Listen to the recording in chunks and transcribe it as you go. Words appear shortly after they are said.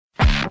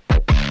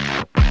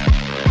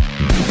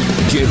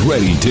Get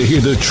ready to hear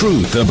the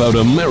truth about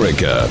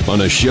America on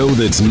a show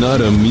that's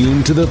not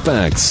immune to the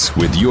facts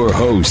with your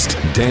host,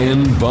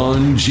 Dan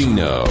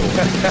Bongino.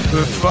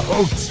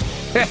 Folks,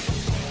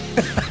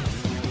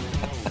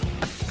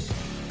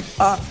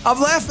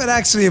 I'm laughing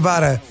actually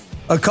about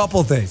a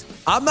couple things.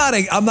 I'm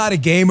not a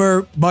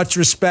gamer. Much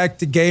respect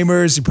to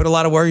gamers. You put a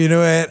lot of work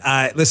into it.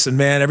 Listen,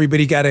 man,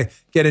 everybody got to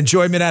get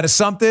enjoyment out of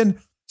something.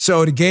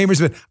 So the gamers,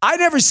 but I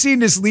never seen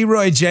this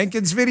Leroy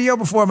Jenkins video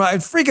before.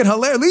 It's freaking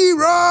hilarious.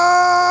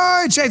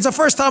 Leroy Jenkins, it's the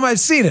first time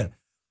I've seen it.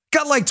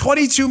 Got like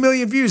 22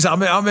 million views.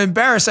 I'm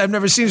embarrassed. I've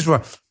never seen this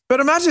before. But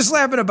I'm not just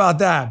laughing about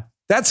that.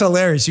 That's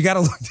hilarious. You got to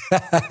look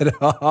that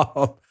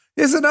up.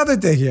 Here's another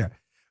thing here.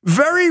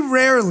 Very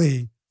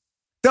rarely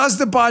does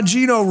the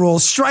Bongino rule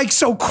strike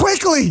so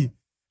quickly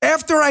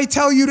after I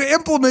tell you to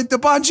implement the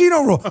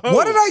Bongino rule. Oh.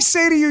 What did I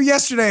say to you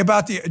yesterday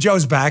about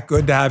Joe's back?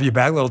 Good to have you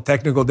back. A little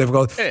technical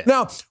difficulty. Yeah.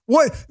 Now,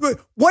 what did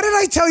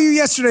I tell you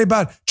yesterday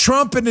about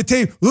Trump and the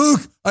tape?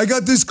 Look, I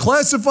got this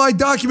classified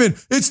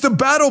document. It's the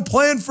battle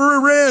plan for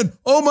Iran.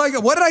 Oh my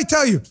God. What did I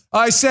tell you?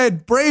 I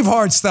said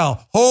Braveheart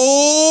style.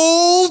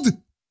 Hold.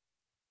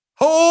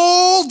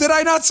 Did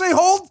I not say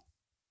hold?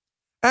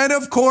 And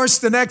of course,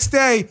 the next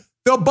day,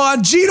 the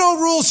Bongino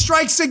rule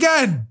strikes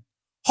again.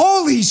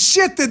 Holy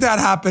shit, did that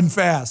happen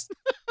fast?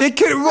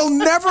 It will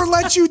never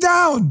let you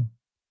down.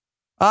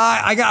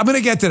 I'm going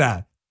to get to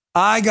that.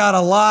 I got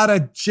a lot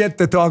of shit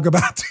to talk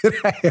about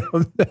today.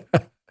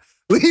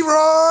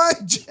 Leroy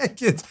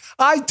Jenkins,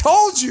 I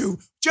told you,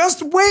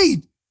 just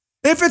wait.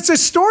 If it's a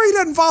story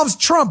that involves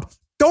Trump,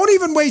 don't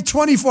even wait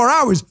 24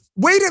 hours.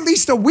 Wait at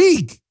least a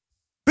week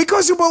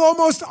because it will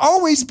almost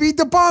always be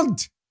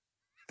debunked.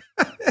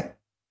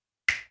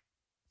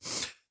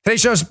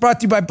 Today's show is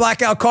brought to you by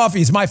Blackout Coffee.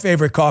 It's my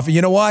favorite coffee.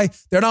 You know why?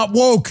 They're not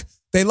woke.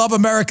 They love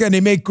America and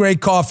they make great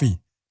coffee.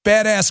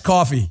 Badass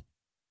coffee.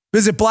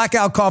 Visit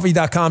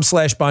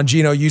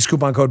blackoutcoffee.com/Bongino. Use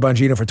coupon code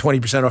Bongino for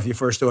 20% off your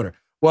first order.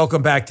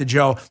 Welcome back to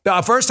Joe.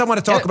 First, I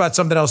want to talk about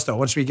something else, though.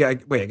 Once we get, I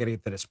got to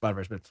get to this spot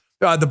first. The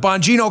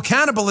Bongino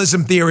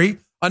cannibalism theory.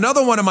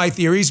 Another one of my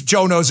theories,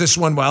 Joe knows this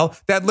one well,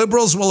 that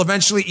liberals will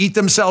eventually eat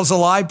themselves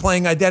alive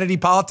playing identity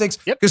politics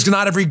because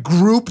not every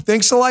group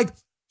thinks alike.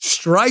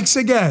 Strikes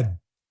again.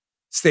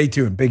 Stay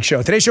tuned. Big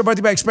show. Today's show brought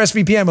to you by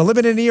ExpressVPN. We're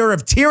living in an era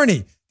of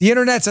tyranny. The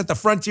internet's at the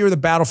frontier of the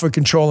battle for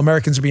control.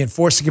 Americans are being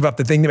forced to give up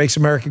the thing that makes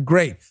America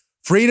great.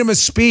 Freedom of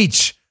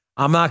speech.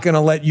 I'm not going to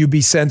let you be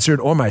censored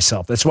or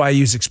myself. That's why I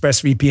use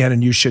ExpressVPN,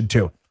 and you should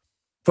too.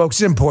 Folks,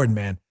 it's important,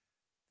 man.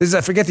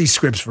 Forget these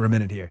scripts for a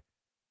minute here.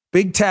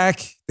 Big tech,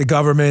 the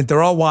government,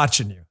 they're all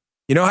watching you.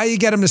 You know how you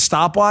get them to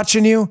stop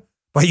watching you?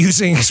 By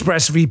using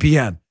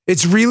ExpressVPN.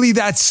 It's really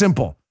that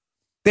simple.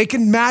 They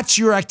can match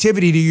your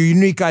activity to your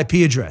unique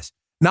IP address.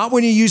 Not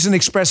when you use an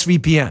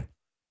ExpressVPN.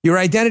 Your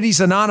identity is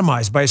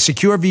anonymized by a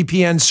secure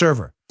VPN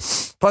server.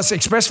 Plus,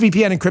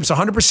 ExpressVPN encrypts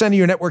 100% of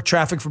your network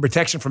traffic for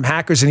protection from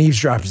hackers and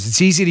eavesdroppers. It's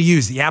easy to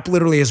use. The app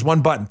literally has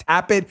one button.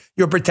 Tap it,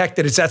 you're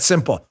protected. It's that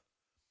simple.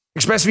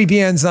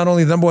 ExpressVPN is not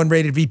only the #1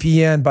 rated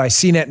VPN by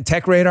CNET and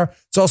TechRadar,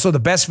 it's also the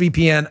best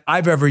VPN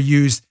I've ever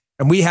used,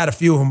 and we had a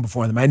few of them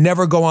before them. I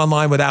never go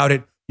online without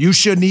it. You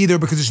shouldn't either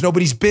because it's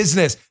nobody's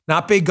business,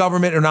 not big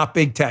government or not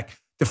big tech.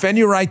 Defend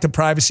your right to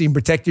privacy and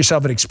protect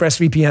yourself at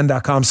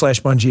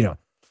expressvpn.com/Bongino.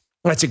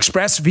 That's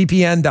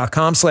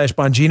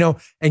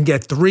expressvpn.com/Bongino and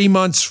get 3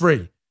 months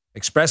free.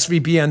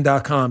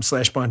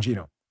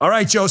 expressvpn.com/Bongino. All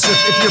right, Joseph,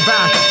 if you're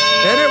back,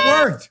 and it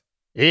worked.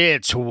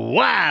 It's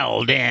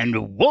Wild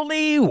and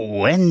Woolly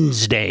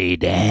Wednesday,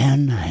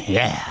 Dan.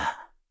 Yeah.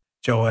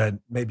 Joe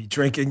maybe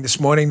drinking this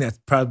morning. That's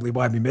probably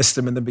why we missed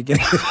him in the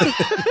beginning.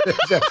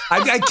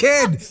 I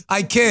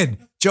kid.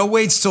 Joe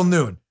waits till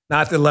noon.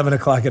 Not 11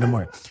 o'clock in the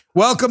morning.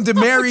 Welcome to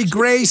Mary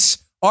Grace,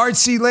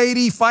 Artsy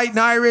Lady, Fighting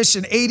Irish,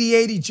 and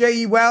 8080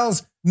 J.E.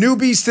 Wells.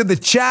 Newbies to the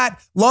chat.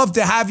 Love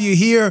to have you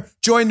here.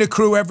 Join the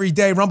crew every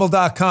day.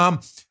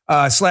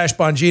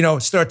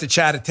 Rumble.com/Bongino. Start the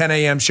chat at 10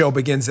 a.m. Show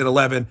begins at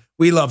 11.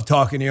 We love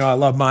talking to you. I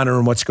love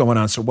monitoring what's going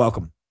on. So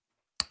welcome.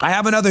 I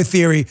have another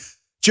theory.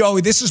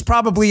 Joey, this is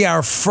probably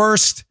our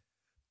first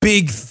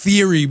big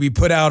theory we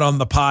put out on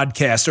the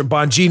podcast, or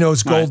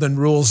Bongino's golden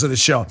rules of the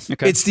show.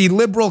 Okay. It's the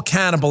liberal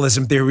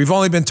cannibalism theory. We've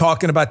only been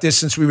talking about this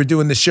since we were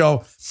doing the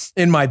show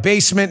in my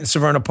basement in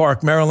Severna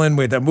Park, Maryland,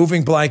 with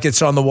moving blankets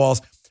on the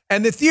walls.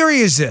 And the theory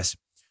is this.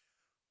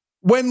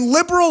 When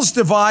liberals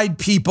divide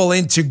people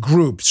into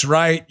groups,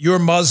 right? You're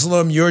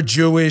Muslim, you're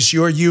Jewish,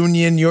 you're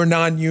union, you're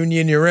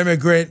non-union, you're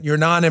immigrant, you're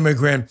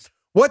non-immigrant.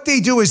 What they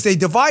do is they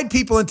divide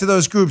people into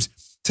those groups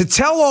to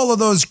tell all of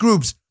those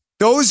groups,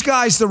 those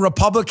guys, the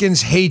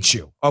Republicans, hate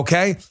you,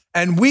 okay?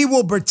 And we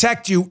will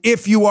protect you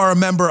if you are a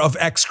member of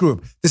X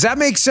group. Does that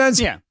make sense?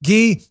 Yeah.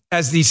 Guy,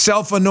 as the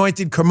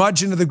self-anointed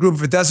curmudgeon of the group,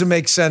 if it doesn't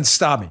make sense,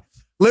 stop me.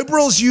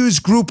 Liberals use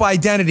group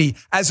identity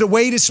as a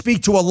way to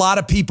speak to a lot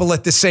of people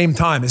at the same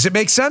time. Does it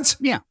make sense?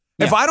 Yeah.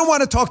 If I don't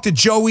want to talk to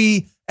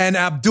Joey and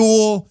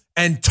Abdul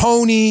and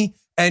Tony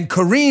and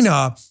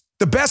Karina,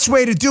 the best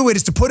way to do it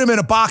is to put them in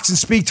a box and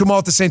speak to them all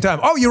at the same time.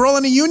 Oh, you're all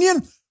in a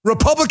union?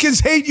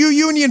 Republicans hate you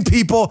union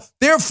people.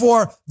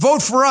 Therefore,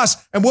 vote for us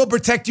and we'll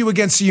protect you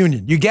against the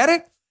union. You get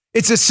it?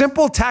 It's a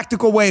simple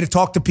tactical way to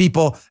talk to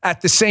people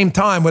at the same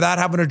time without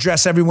having to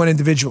address everyone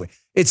individually.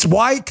 It's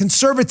why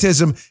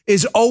conservatism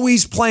is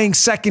always playing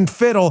second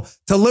fiddle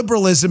to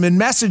liberalism in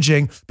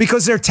messaging,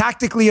 because they're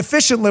tactically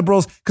efficient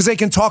liberals because they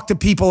can talk to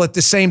people at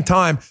the same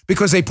time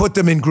because they put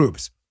them in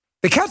groups.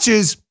 The catch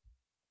is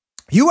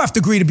you have to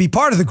agree to be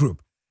part of the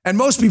group. And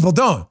most people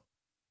don't,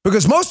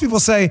 because most people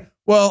say,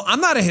 well,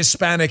 I'm not a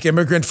Hispanic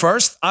immigrant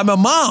first. I'm a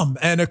mom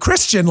and a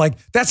Christian. Like,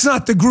 that's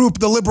not the group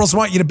the liberals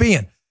want you to be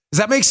in. Does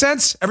that make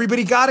sense?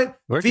 Everybody got it?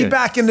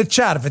 Feedback in the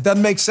chat. If it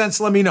doesn't make sense,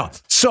 let me know.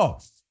 So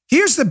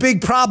here's the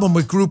big problem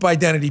with group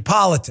identity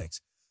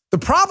politics. The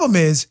problem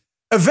is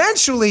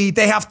eventually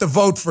they have to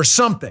vote for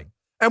something.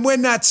 And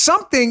when that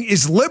something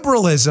is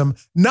liberalism,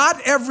 not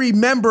every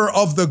member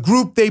of the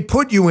group they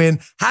put you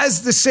in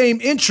has the same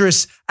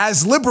interests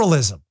as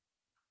liberalism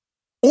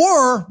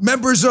or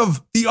members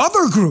of the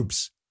other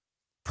groups.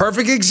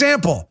 Perfect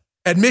example,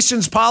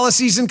 admissions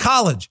policies in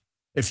college.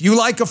 If you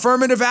like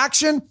affirmative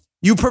action,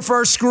 you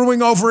prefer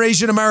screwing over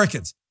Asian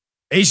Americans.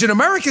 Asian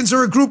Americans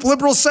are a group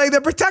liberals say they're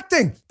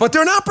protecting, but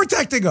they're not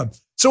protecting them.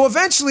 So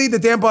eventually the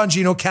Dan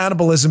Bongino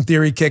cannibalism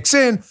theory kicks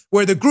in,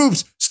 where the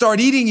groups start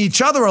eating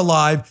each other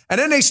alive, and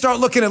then they start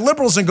looking at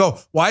liberals and go,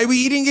 why are we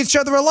eating each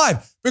other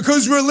alive?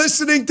 Because we're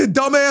listening to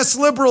dumbass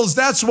liberals,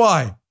 that's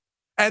why.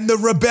 And the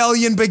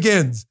rebellion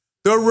begins.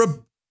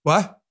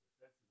 What?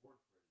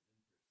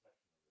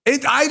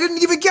 I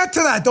didn't even get to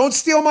that. Don't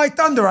steal my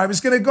thunder. I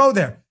was going to go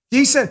there.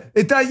 Guy said,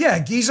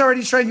 Guy's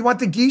already trying. You want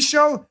the Guy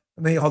show?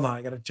 Hold on.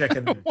 I got to check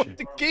in.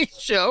 The Guy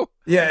show?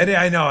 Yeah,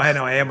 I know.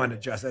 I am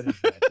unadjusted.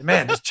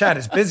 Man, this chat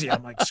is busy.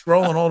 I'm like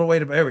scrolling all the way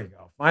to, there we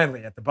go.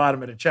 Finally, at the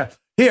bottom of the chat.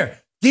 Here,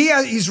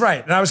 Guy, he's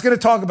right. And I was going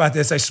to talk about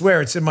this. I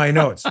swear it's in my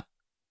notes.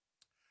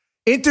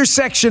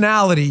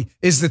 Intersectionality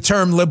is the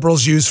term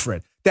liberals use for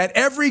it. That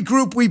every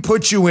group we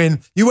put you in,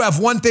 you have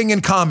one thing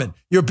in common.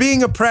 You're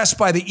being oppressed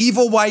by the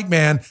evil white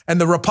man, and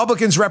the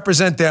Republicans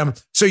represent them,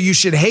 so you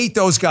should hate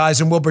those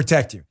guys and we'll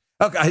protect you.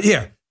 Okay,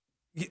 here.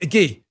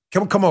 Guy,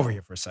 come over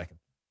here for a second.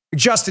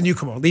 Justin, you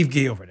come over. Leave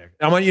Guy over there.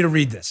 I want you to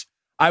read this.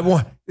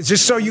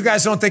 Just so you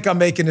guys don't think I'm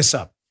making this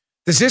up.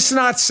 Does this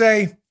not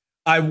say,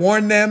 I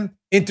warn them,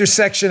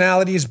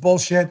 intersectionality is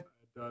bullshit?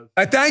 It does.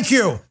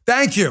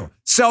 Thank you.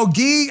 So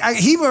Guy,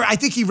 I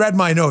think he read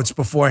my notes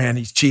beforehand.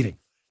 He's cheating.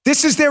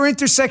 This is their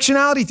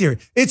intersectionality theory.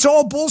 It's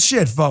all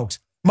bullshit, folks.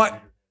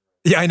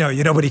 Yeah, I know.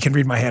 Nobody can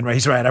read my handwriting.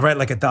 He's right. I write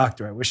like a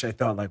doctor. I wish I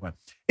thought like one.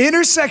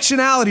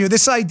 Intersectionality, or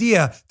this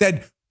idea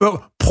that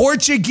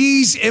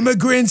Portuguese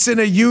immigrants in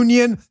a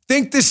union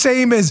think the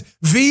same as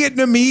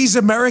Vietnamese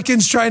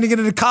Americans trying to get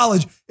into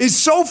college,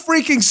 is so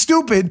freaking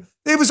stupid.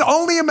 It was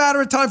only a matter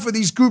of time for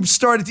these groups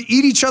started to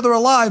eat each other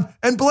alive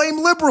and blame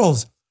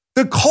liberals.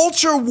 The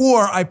culture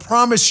war, I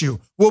promise you,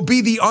 will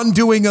be the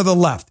undoing of the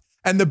left.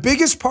 And the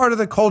biggest part of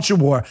the culture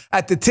war,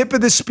 at the tip of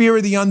the spear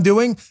of the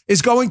undoing,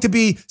 is going to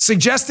be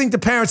suggesting to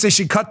parents they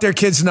should cut their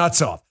kids'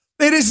 nuts off.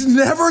 It is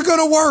never going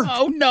to work.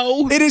 Oh,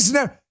 no. It is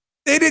never.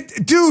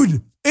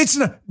 Dude, it's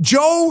not.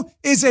 Joe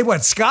is a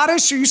what?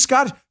 Scottish? Are you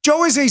Scottish?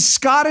 Joe is a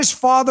Scottish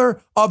father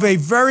of a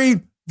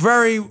very,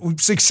 very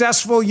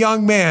successful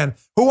young man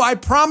who, I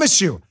promise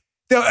you,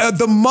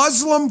 the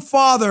Muslim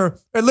father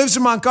that lives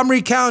in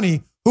Montgomery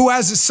County who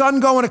has a son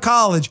going to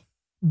college,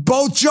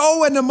 both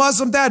Joe and the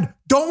Muslim dad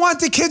don't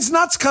want the kid's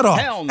nuts cut off.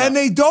 Hell no. And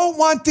they don't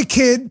want the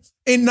kid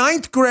in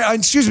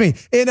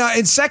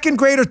in second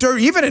grade or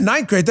third, even in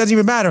ninth grade, doesn't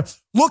even matter,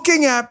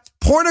 looking at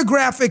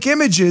pornographic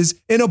images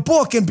in a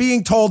book and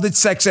being told it's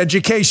sex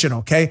education,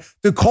 okay?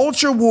 The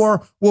culture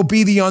war will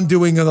be the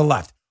undoing of the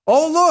left.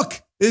 Oh,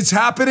 look, it's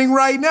happening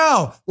right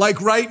now,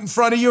 like right in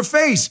front of your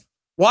face.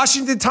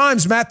 Washington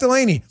Times, Matt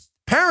Delaney.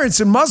 Parents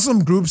in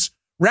Muslim groups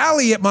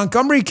rally at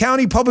Montgomery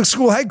County Public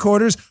School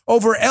headquarters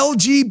over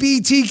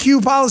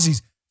LGBTQ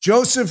policies.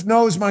 Joseph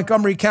knows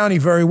Montgomery County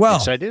very well.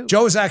 Yes, I do.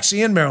 Joe is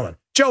actually in Maryland.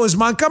 Joe, is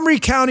Montgomery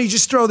County,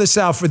 just throw this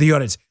out for the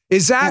audience,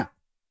 is that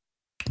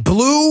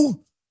blue,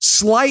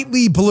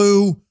 slightly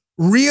blue,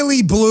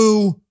 really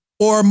blue,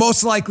 or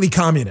most likely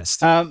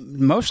communist?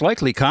 Most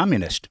likely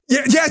communist.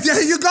 Yeah,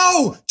 there you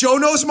go. Joe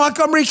knows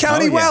Montgomery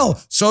County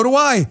well. So do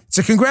I. It's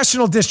a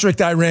congressional district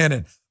I ran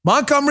in.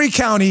 Montgomery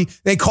County,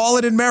 they call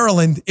it in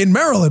Maryland,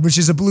 which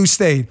is a blue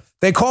state,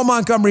 they call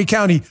Montgomery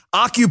County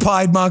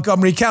occupied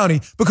Montgomery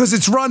County because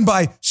it's run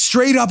by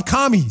straight up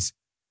commies.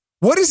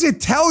 What does it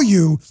tell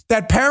you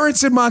that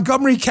parents in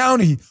Montgomery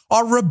County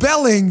are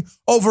rebelling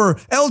over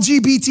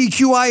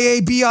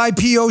LGBTQIA,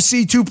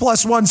 BIPOC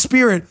 2+1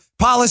 spirit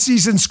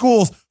policies in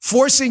schools,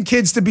 forcing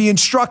kids to be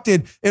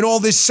instructed in all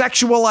this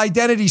sexual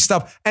identity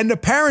stuff? And the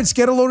parents,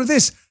 get a load of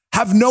this,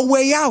 have no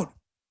way out.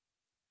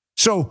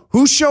 So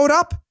who showed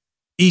up?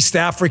 East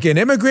African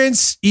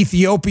immigrants,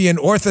 Ethiopian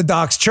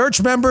Orthodox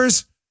church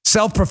members,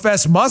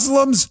 self-professed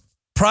Muslims,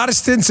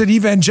 Protestants and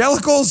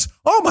evangelicals.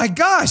 Oh my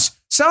gosh,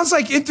 sounds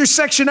like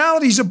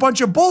intersectionality is a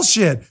bunch of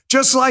bullshit,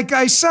 just like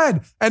I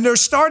said. And they're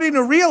starting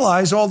to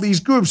realize, all these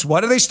groups,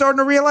 what are they starting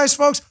to realize,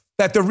 folks?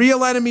 That the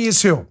real enemy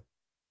is who?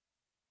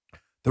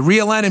 The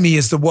real enemy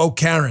is the woke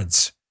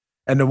Karens.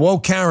 And the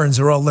woke Karens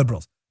are all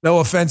liberals. No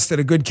offense to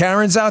the good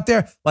Karens out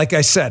there. Like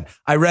I said,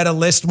 I read a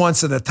list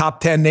once of the top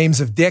 10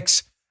 names of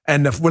dicks,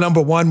 and the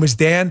number one was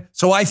Dan.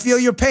 So I feel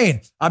your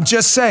pain. I'm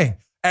just saying,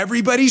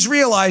 everybody's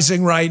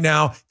realizing right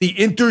now, the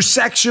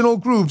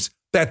intersectional groups,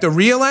 that the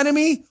real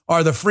enemy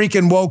are the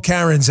freaking woke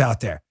Karens out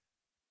there.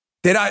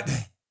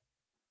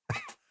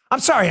 I'm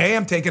sorry, I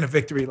am taking a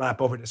victory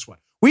lap over this one.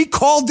 We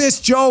called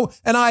this, Joe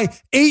and I,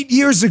 8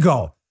 years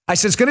ago. I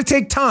said, it's going to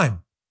take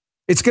time.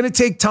 It's going to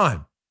take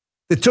time.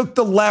 It took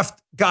the left,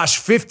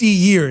 50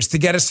 years to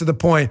get us to the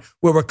point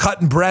where we're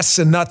cutting breasts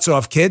and nuts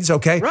off kids,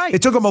 okay? Right.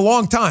 It took them a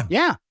long time.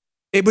 Yeah.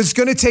 It was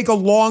going to take a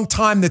long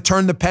time to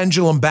turn the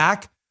pendulum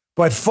back.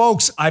 But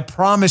folks, I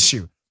promise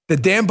you, the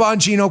Dan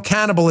Bongino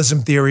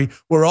cannibalism theory,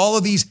 where all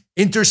of these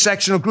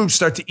intersectional groups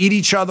start to eat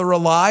each other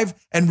alive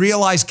and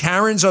realize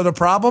Karens are the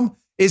problem,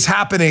 is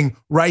happening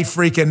right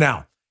freaking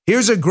now.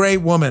 Here's a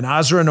great woman,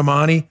 Azra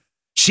Nomani.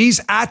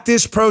 She's at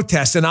this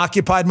protest in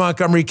occupied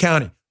Montgomery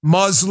County.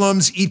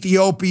 Muslims,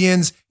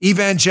 Ethiopians,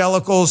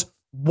 evangelicals,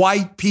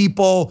 white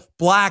people,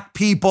 black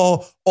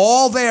people,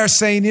 all there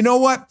saying, you know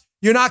what?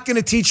 You're not going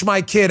to teach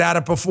my kid how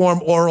to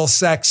perform oral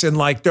sex in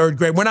like third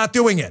grade. We're not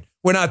doing it.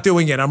 We're not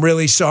doing it. I'm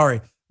really sorry.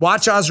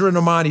 Watch Azra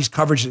Nomani's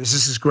coverage of this.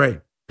 This is great.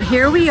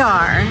 Here we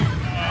are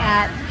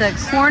at the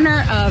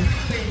corner of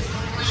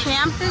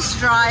Campus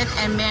Drive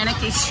and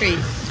Manatee Street.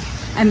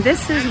 And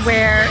this is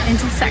where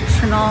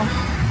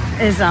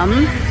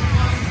intersectionalism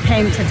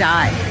came to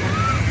die.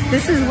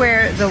 This is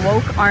where the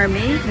woke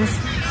army, this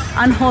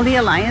unholy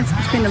alliance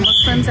between the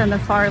Muslims and the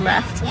far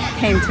left,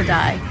 came to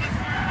die.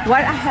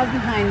 What I have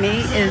behind me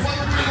is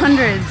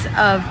hundreds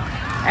of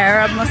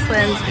Arab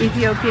Muslims,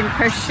 Ethiopian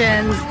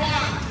Christians,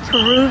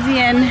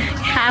 Peruvian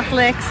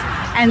Catholics,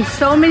 and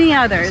so many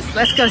others.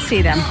 Let's go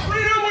see them.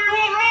 Freedom, we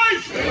want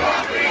rights! We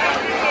want freedom,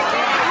 we want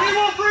rights! We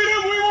want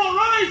freedom, we want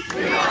rights!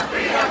 We want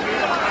freedom, we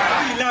want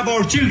rights! We love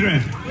our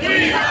children!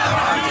 We love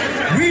our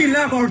children! We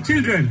love our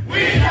children!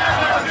 We love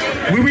our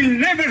children! We will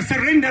never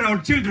surrender our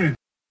children!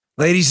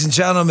 Ladies and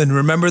gentlemen,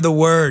 remember the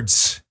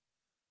words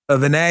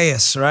of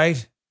Aeneas,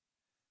 right?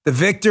 The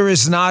victor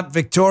is not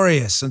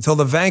victorious until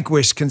the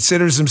vanquished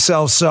considers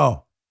himself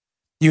so.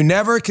 You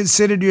never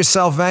considered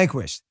yourself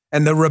vanquished,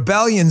 and the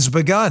rebellion's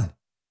begun.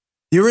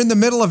 You're in the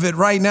middle of it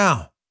right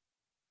now.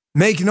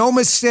 Make no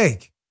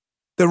mistake,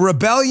 the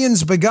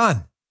rebellion's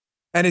begun,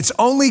 and it's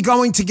only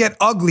going to get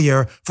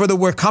uglier for the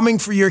 "we're coming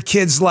for your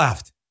kids"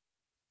 left.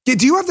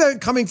 Do you have the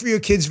 "coming for your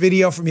kids"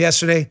 video from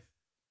yesterday?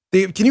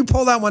 Can you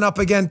pull that one up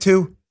again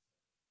too?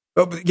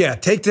 Oh, yeah,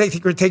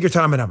 take your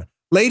time on it.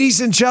 Ladies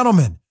and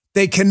gentlemen,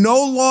 they can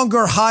no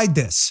longer hide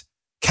this.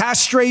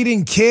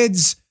 Castrating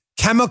kids,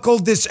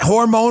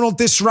 hormonal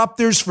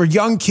disruptors for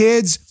young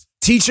kids,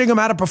 teaching them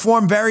how to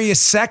perform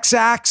various sex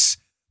acts,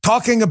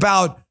 talking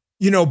about,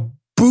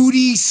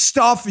 booty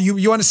stuff.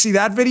 You want to see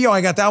that video?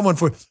 I got that one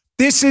for you.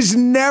 This is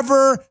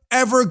never,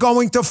 ever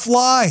going to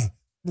fly.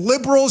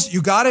 Liberals,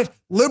 you got it?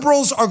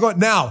 Liberals are going.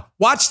 Now,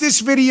 watch this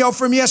video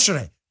from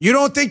yesterday. You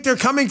don't think they're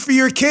coming for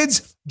your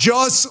kids?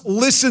 Just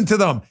listen to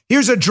them.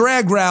 Here's a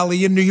drag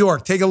rally in New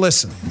York. Take a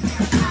listen.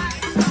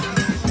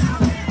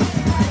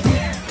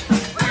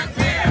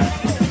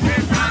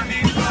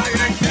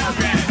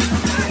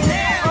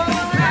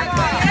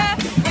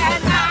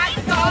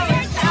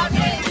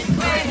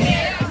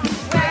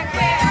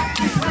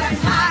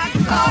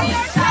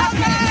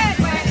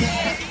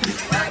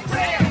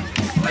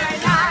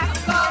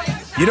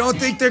 You don't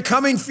think they're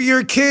coming for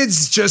your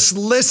kids? Just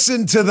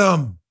listen to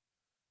them.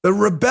 The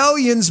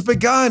rebellion's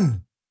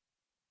begun.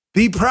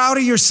 Be proud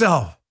of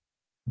yourself.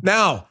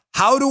 Now,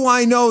 how do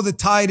I know the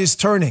tide is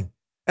turning?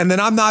 And then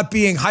I'm not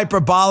being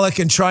hyperbolic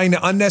and trying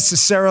to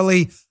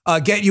unnecessarily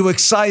get you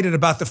excited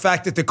about the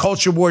fact that the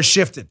culture war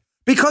shifted.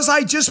 Because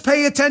I just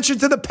pay attention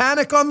to the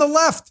panic on the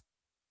left.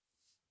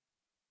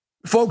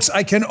 Folks,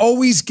 I can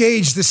always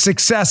gauge the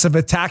success of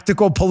a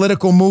tactical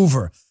political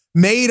mover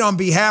made on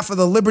behalf of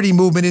the liberty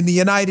movement in the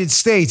United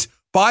States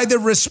by the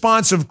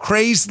response of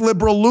crazed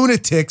liberal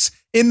lunatics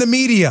in the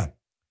media.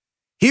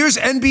 Here's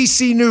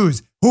NBC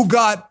News, who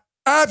got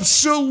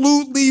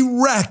absolutely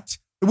wrecked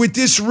with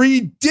this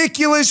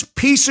ridiculous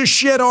piece of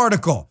shit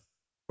article.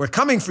 We're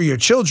coming for your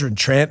children,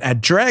 Trent,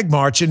 at drag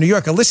march in New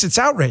York elicits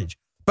outrage.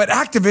 But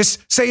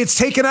activists say it's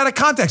taken out of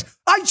context.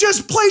 I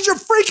just played your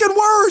freaking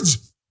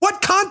words.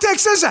 What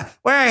context is that?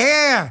 We're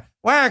here.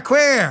 We're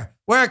queer.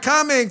 We're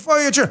coming for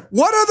your children.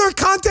 What other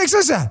context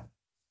is that?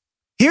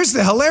 Here's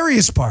the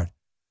hilarious part.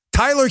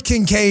 Tyler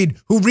Kincaid,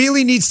 who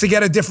really needs to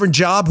get a different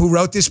job, who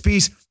wrote this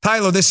piece.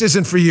 Tyler, this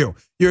isn't for you.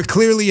 You're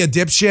clearly a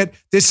dipshit.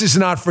 This is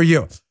not for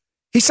you.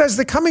 He says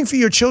the coming for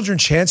your children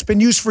chant's been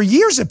used for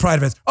years at Pride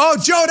events. Oh,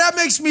 Joe, that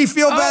makes me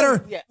feel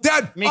better. Yeah,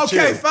 me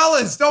okay, too.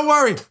 fellas, don't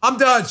worry. I'm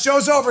done.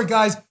 Show's over,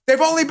 guys.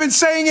 They've only been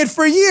saying it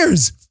for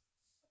years.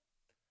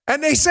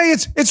 And they say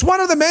it's one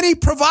of the many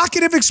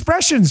provocative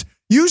expressions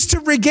used to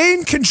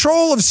regain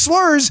control of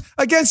slurs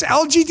against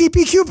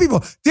LGBTQ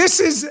people. This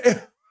is...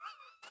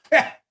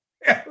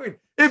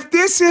 If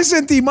this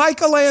isn't the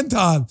Michael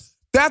Anton,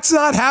 that's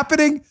not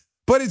happening,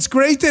 but it's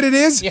great that it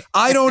is.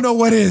 I don't know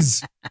what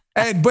is.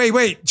 And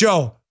wait,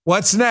 Joe,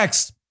 what's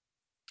next?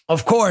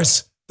 Of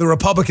course, the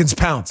Republicans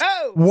pounce.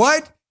 Oh.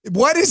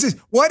 What is it?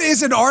 What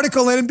is an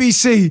article in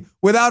NBC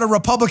without a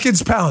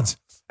Republicans pounce?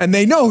 And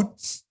they note,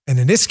 and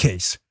in this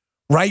case,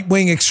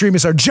 right-wing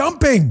extremists are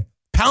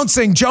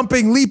pouncing,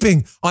 jumping,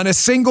 leaping on a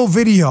single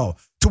video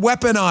to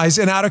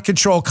weaponize an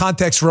out-of-control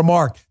context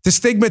remark to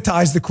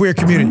stigmatize the queer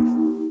community.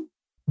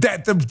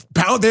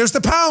 There's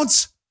the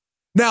pounce.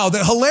 Now,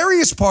 the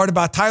hilarious part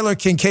about Tyler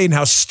Kincaid and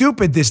how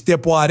stupid this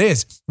dipwad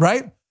is,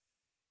 right,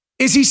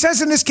 is he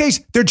says in this case,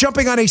 they're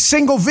jumping on a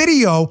single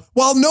video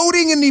while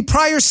noting in the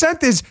prior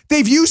sentence,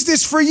 they've used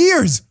this for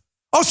years.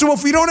 Oh, so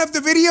if we don't have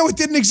the video, it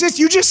didn't exist.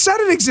 You just said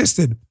it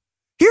existed.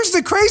 Here's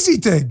the crazy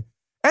thing.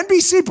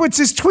 NBC puts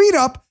this tweet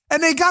up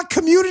and they got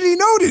community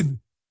noted.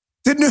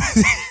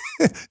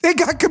 They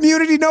got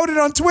community noted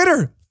on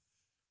Twitter.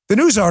 The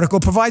news article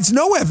provides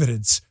no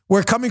evidence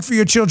where Coming for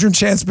Your Children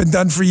chant's been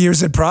done for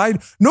years at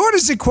Pride, nor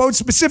does it quote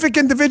specific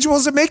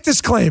individuals that make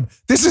this claim.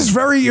 This is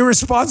very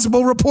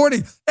irresponsible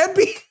reporting. No,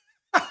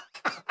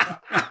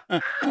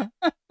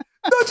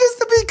 just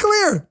to be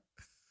clear.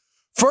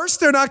 First,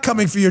 they're not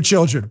coming for your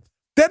children.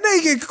 Then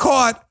they get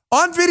caught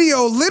on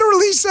video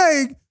literally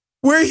saying,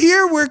 we're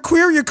here, we're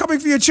queer, you're coming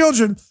for your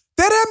children.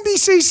 Then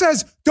NBC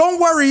says, don't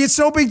worry, it's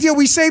no big deal.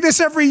 We say this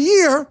every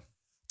year.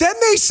 Then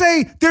they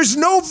say there's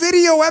no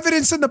video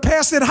evidence in the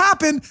past that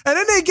happened. And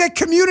then they get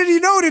community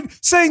noted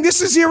saying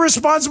this is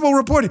irresponsible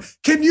reporting.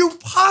 Can you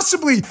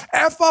possibly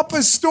F up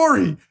a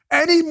story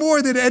any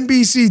more than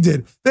NBC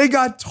did? They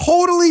got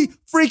totally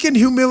freaking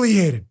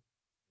humiliated.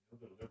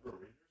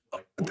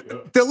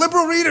 The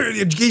liberal reader,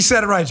 he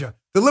said it right, Joe.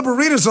 The liberal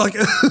readers are like,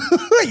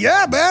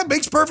 yeah, man,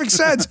 makes perfect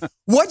sense.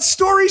 What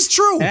story's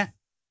true? Yeah.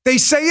 They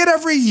say it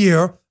every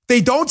year. They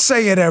don't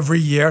say it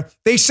every year.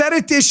 They said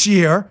it this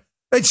year.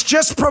 It's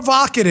just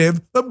provocative.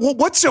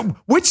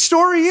 Which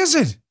story is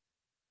it?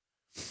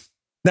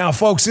 Now,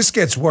 folks, this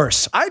gets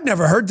worse. I'd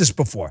never heard this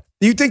before.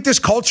 You think this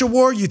culture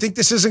war, you think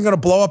this isn't going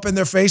to blow up in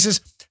their faces?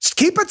 Just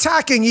keep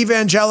attacking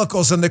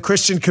evangelicals and the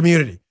Christian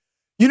community.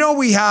 You know,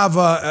 we have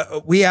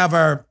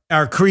our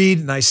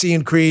creed,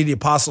 Nicene Creed, the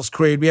Apostles'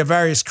 Creed. We have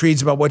various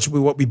creeds about what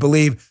we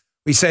believe.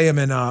 We say them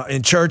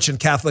in church and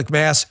Catholic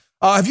Mass.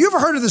 Have you ever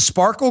heard of the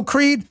Sparkle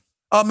Creed?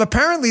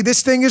 Apparently,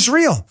 this thing is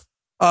real.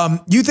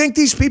 You think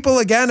these people,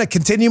 again, are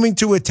continuing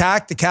to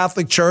attack the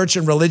Catholic Church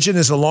and religion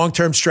as a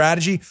long-term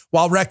strategy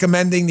while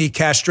recommending the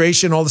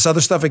castration, all this other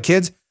stuff of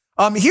kids?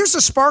 Here's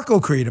the Sparkle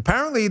Creed.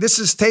 Apparently, this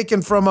is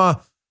taken from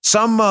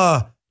some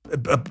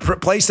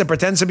place that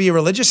pretends to be a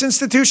religious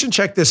institution.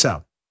 Check this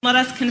out. Let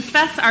us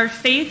confess our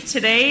faith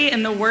today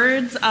in the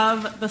words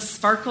of the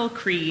Sparkle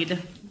Creed.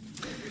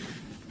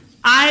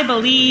 I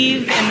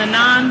believe in the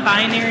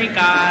non-binary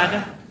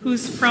God,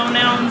 whose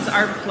pronouns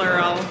are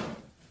plural.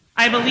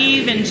 I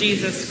believe in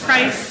Jesus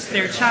Christ,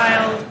 their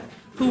child,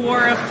 who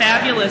wore a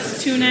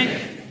fabulous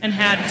tunic and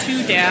had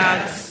 2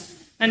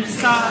 dads, and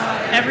saw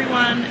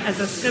everyone as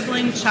a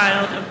sibling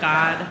child of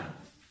God.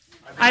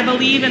 I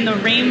believe in the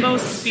rainbow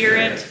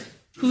spirit,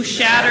 who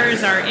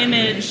shatters our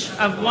image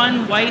of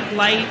one white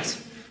light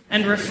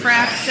and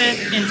refracts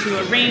it into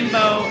a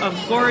rainbow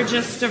of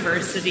gorgeous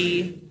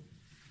diversity.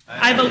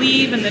 I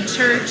believe in the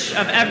Church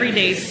of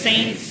Everyday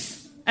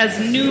Saints, as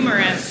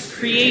numerous,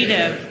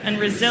 creative, and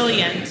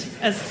resilient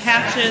as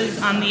patches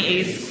on the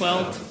AIDS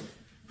quilt,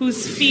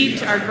 whose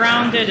feet are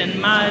grounded in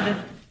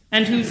mud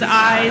and whose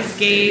eyes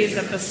gaze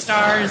at the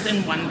stars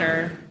in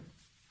wonder.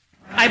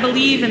 I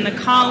believe in the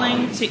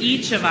calling to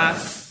each of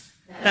us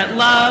that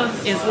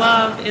love is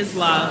love is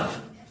love.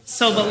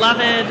 So,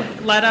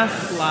 beloved, let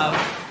us love.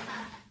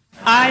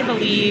 I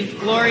believe,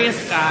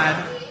 glorious God,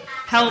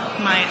 help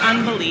my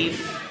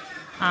unbelief.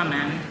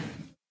 Amen.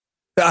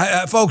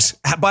 Folks,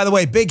 by the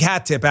way, big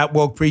hat tip at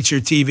Woke Preacher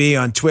TV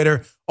on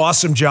Twitter.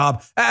 Awesome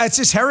job. It's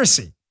just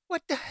heresy.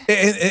 What the heck?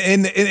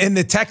 In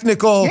the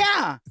technical,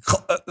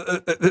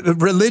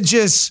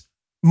 religious,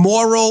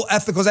 moral,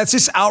 ethical, that's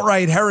just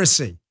outright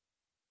heresy.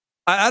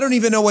 I don't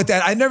even know what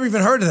that, I never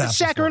even heard of that. It's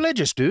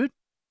sacrilegious, dude.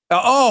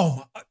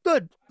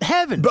 Good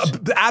heavens.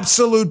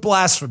 Absolute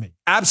blasphemy.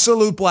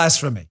 Absolute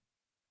blasphemy.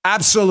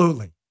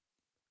 Absolutely.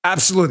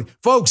 Absolutely.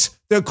 Folks,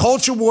 the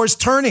culture war is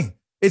turning.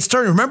 It's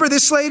turning. Remember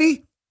this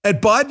lady at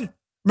Bud?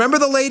 Remember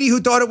the lady who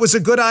thought it was a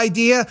good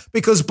idea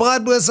because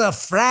Bud was a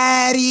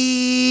fratty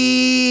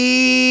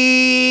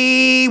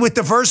with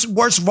the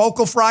worst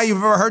vocal fry you've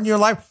ever heard in your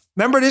life?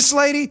 Remember this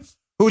lady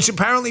who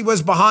apparently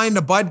was behind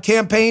the Bud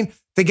campaign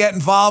to get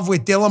involved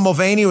with Dylan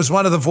Mulvaney, who was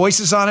one of the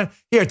voices on it?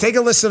 Here, take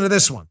a listen to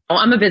this one.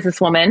 I'm a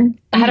businesswoman.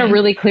 I had a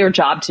really clear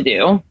job to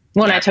do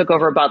when I took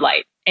over Bud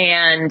Light.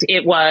 And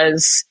it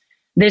was,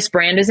 this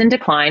brand is in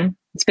decline.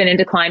 It's been in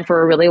decline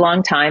for a really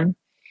long time.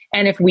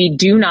 And if we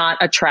do not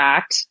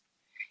attract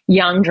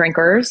young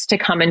drinkers to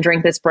come and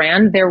drink this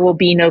brand, there will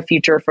be no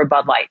future for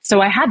Bud Light.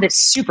 So I had this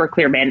super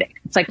clear mandate.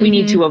 It's like, we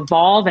need to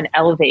evolve and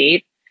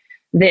elevate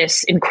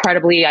this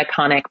incredibly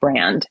iconic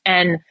brand.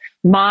 And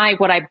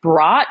what I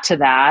brought to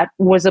that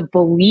was a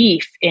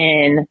belief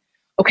in,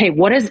 okay,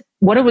 what does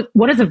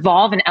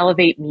evolve and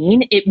elevate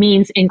mean? It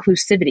means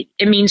inclusivity.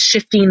 It means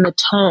shifting the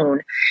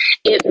tone.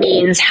 It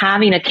means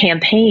having a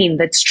campaign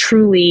that's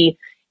truly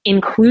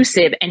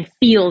inclusive and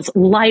feels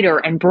lighter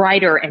and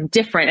brighter and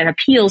different and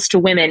appeals to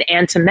women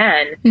and to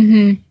men.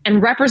 Mm-hmm.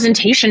 And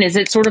representation is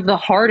at sort of the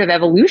heart of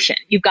evolution.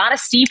 You've got to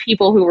see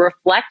people who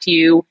reflect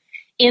you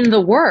in the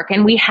work.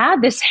 And we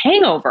had this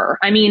hangover.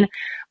 I mean,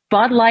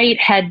 Bud Light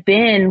had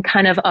been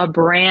kind of a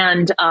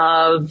brand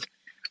of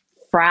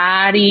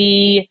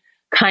fratty,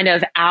 kind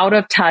of out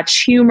of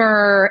touch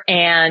humor.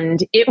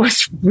 And it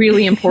was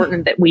really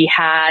important that we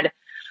had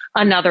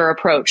another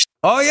approach.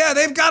 Oh, yeah,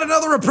 they've got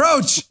another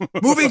approach.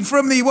 Moving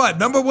from the,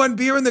 number one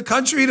beer in the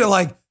country to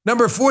like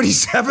number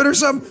 47 or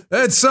something?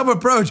 That's some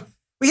approach.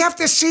 We have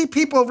to see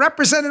people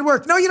represented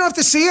work. No, you don't have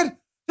to see it.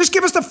 Just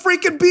give us the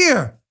freaking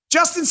beer.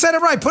 Justin said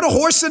it right. Put a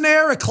horse in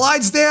there, a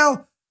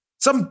Clydesdale,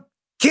 some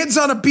kids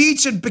on a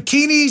beach in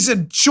bikinis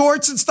and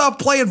shorts and stuff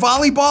playing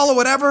volleyball or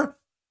whatever.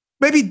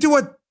 Maybe do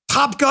a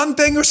Top Gun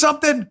thing or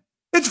something.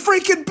 It's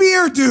freaking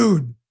beer,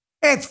 dude.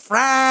 It's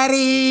Friday.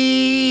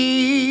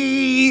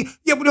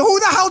 Yeah, but who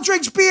the hell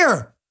drinks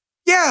beer?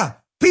 Yeah,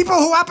 people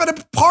who happen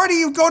to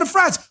party who go to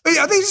France.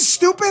 Are they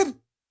stupid?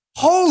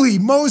 Holy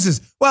Moses.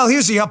 Well,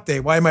 here's the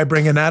update. Why am I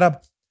bringing that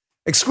up?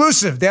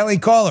 Exclusive, Daily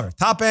Caller.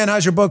 Top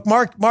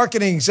Anheuser-Busch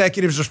marketing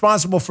executives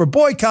responsible for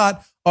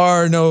boycott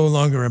are no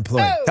longer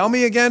employed. Oh. Tell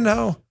me again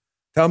how.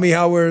 Tell me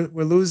how we're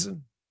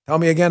losing. Tell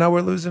me again how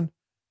we're losing.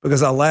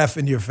 Because I'll laugh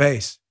in your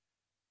face.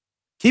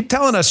 Keep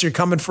telling us you're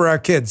coming for our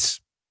kids.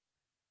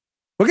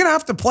 We're going to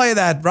have to play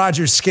that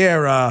Roger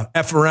Scare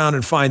F around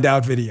and find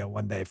out video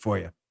one day for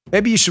you.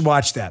 Maybe you should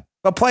watch that.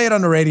 I'll play it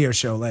on the radio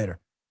show later.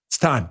 It's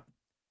time.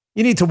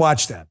 You need to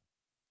watch that.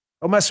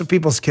 Don't mess with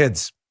people's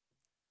kids.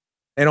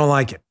 They don't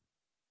like it.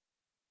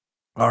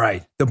 All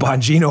right. The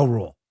Bongino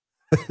rule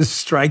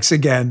strikes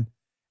again,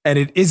 and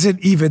it isn't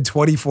even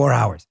 24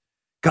 hours.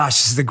 Gosh,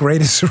 this is the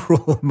greatest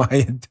rule in my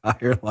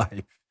entire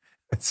life.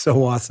 It's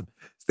so awesome.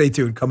 Stay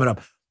tuned. Coming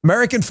up.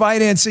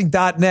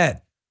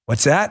 AmericanFinancing.net.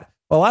 What's that?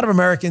 Well, a lot of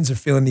Americans are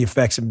feeling the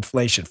effects of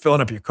inflation.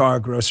 Filling up your car,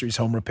 groceries,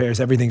 home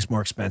repairs, everything's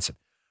more expensive.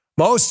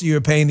 Most of you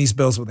are paying these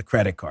bills with a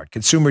credit card.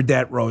 Consumer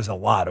debt rose a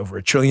lot, over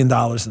 $1 trillion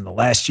in the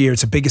last year.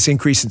 It's the biggest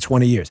increase in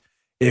 20 years.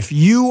 If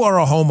you are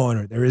a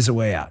homeowner, there is a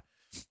way out.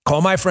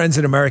 Call my friends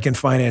at American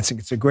Financing.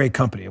 It's a great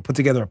company. They'll put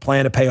together a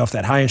plan to pay off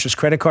that high-interest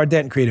credit card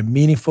debt and create a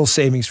meaningful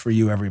savings for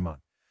you every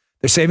month.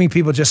 They're saving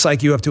people just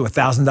like you up to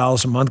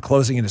 $1,000 a month,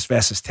 closing in as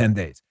fast as 10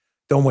 days.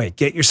 Don't wait.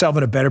 Get yourself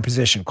in a better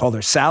position. Call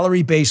their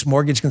salary-based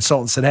mortgage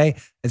consultants today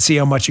and see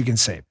how much you can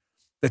save.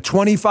 The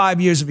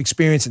 25 years of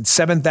experience and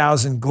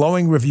 7,000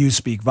 glowing reviews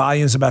speak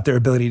volumes about their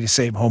ability to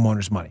save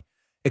homeowners money.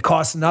 It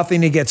costs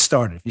nothing to get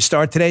started. If you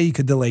start today, you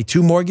could delay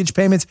 2 mortgage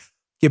payments,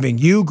 giving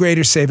you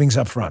greater savings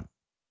up front.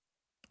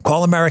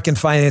 Call American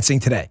Financing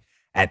today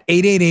at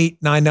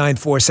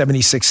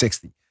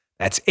 888-994-7660.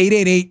 That's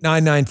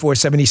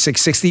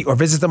 888-994-7660, or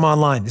visit them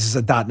online. This is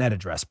a .net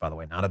address, by the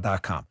way, not a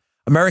 .com.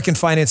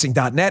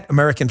 AmericanFinancing.net,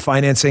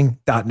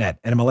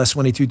 AmericanFinancing.net, NMLS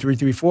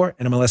 122334,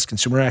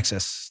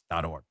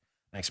 NMLSConsumerAccess.org.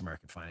 Thanks,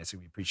 American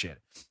Financing. We appreciate it.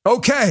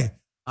 Okay,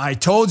 I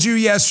told you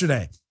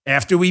yesterday,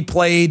 after we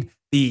played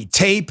the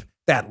tape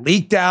that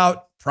leaked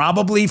out,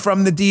 probably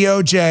from the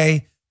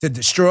DOJ, to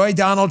destroy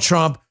Donald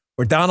Trump,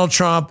 where Donald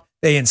Trump,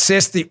 they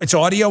insist it's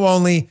audio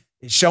only,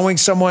 is showing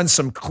someone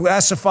some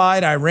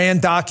classified Iran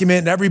document,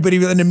 and everybody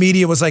in the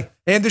media was like,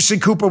 Anderson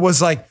Cooper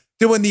was like,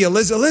 doing the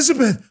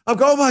Elizabeth. I'm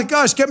going, oh my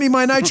gosh, get me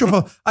my nitro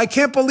pill. I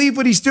can't believe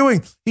what he's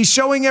doing. He's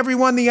showing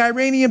everyone the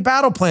Iranian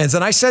battle plans.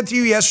 And I said to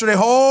you yesterday,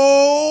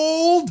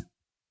 hold.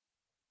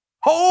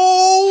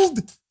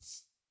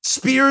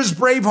 Spears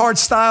Braveheart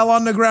style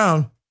on the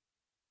ground.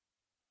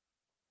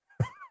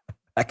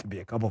 That could be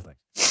a couple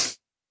things.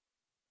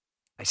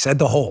 I said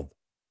to hold.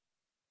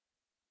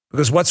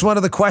 Because what's one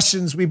of the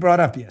questions we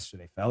brought up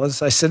yesterday,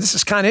 fellas? I said, this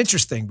is kind of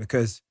interesting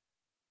because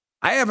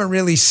I haven't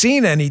really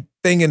seen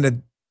anything in the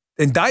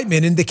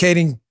indictment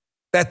indicating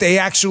that they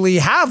actually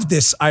have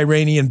this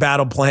Iranian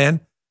battle plan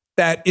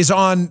that is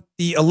on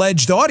the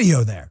alleged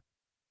audio there.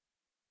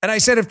 And I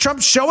said, if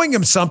Trump's showing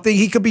him something,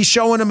 he could be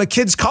showing him a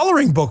kid's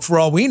coloring book for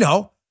all we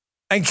know,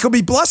 and could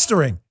be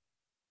blustering.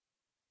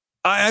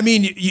 I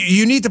mean,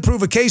 you need to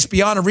prove a case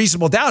beyond a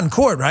reasonable doubt in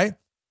court, right?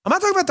 I'm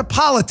not talking about the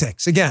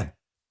politics. Again,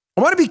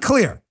 I want to be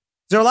clear.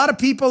 There are a lot of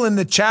people in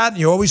the chat,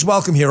 and you're always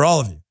welcome here,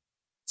 all of you.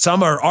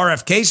 Some are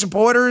RFK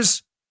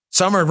supporters.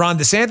 Some are Ron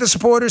DeSantis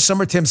supporters.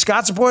 Some are Tim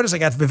Scott supporters. I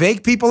got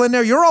Vivek people in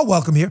there. You're all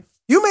welcome here.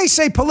 You may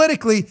say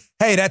politically,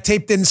 hey, that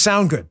tape didn't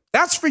sound good.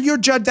 That's for your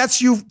judge. That's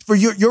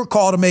your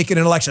call to make it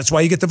an election. That's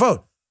why you get to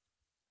vote.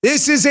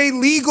 This is a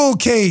legal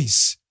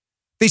case.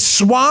 The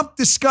swamp,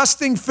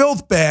 disgusting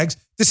filth bags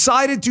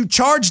decided to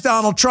charge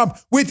Donald Trump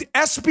with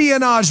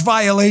espionage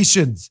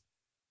violations.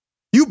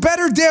 You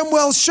better damn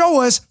well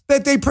show us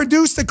that they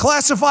produced a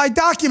classified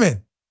document.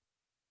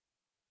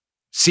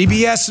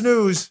 CBS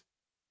News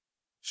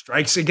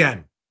strikes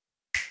again.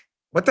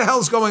 What the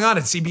hell's going on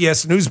at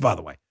CBS News, by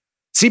the way?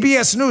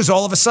 CBS News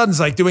all of a sudden is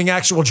like doing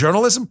actual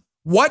journalism.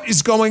 What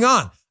is going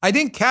on? I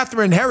think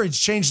Catherine Herridge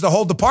changed the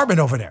whole department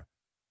over there.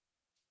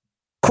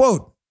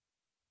 Quote,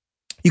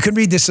 you can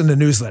read this in the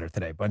newsletter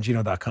today,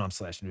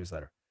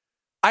 Bongino.com/newsletter.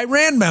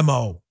 Iran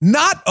memo,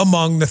 not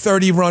among the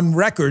 30-run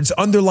records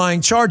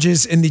underlying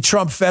charges in the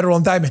Trump federal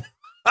indictment.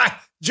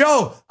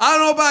 Joe, I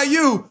don't know about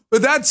you,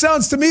 but that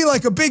sounds to me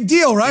like a big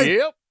deal, right?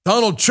 Yep.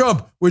 Donald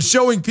Trump was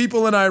showing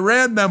people an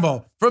Iran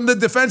memo from the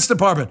Defense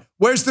Department.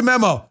 Where's the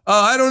memo?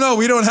 I don't know.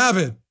 We don't have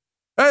it.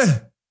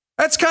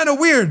 That's kind of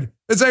weird.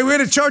 It's like, we're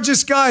going to charge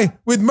this guy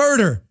with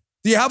murder.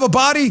 Do you have a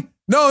body?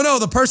 No,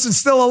 the person's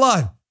still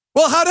alive.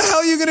 Well, how the hell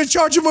are you going to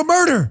charge him with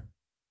murder?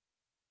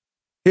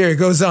 Here it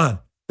goes on.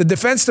 The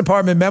Defense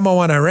Department memo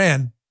on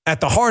Iran,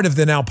 at the heart of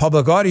the now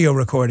public audio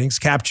recordings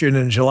captured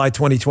in a July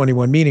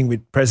 2021 meeting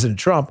with President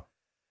Trump,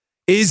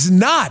 is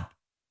not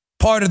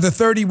part of the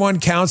 31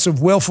 counts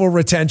of willful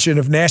retention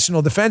of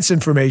national defense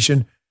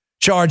information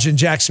charged in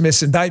Jack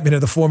Smith's indictment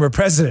of the former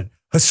president.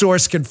 A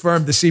source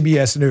confirmed to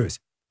CBS News.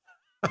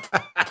 Thank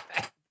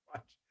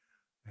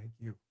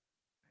you.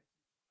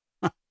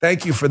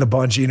 Thank you for the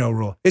Bongino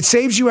rule. It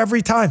saves you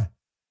every time.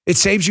 It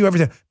saves you every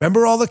time.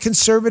 Remember all the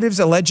conservatives,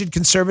 alleged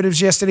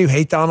conservatives yesterday who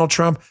hate Donald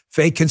Trump,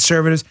 fake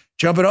conservatives,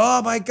 jumping,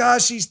 oh my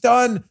gosh, he's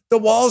done. The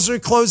walls are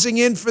closing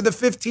in for the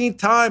 15th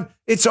time.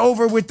 It's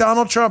over with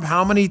Donald Trump.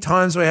 How many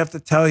times do I have to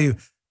tell you?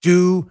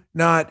 Do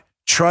not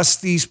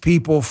trust these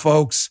people,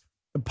 folks.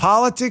 The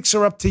politics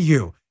are up to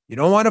you. You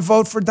don't want to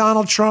vote for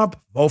Donald Trump?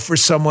 Vote for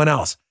someone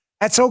else.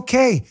 That's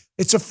okay.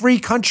 It's a free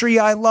country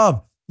I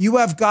love. You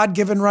have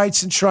God-given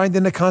rights enshrined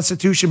in the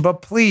Constitution,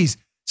 but please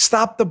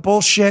stop the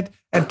bullshit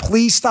and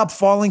please stop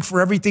falling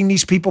for everything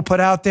these people put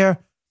out there.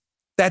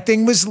 That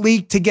thing was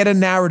leaked to get a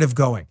narrative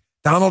going.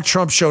 Donald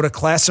Trump showed a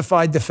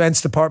classified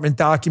Defense Department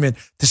document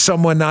to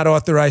someone not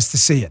authorized to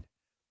see it.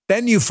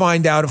 Then you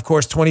find out, of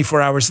course,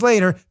 24 hours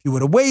later, if you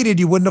would have waited,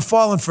 you wouldn't have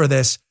fallen for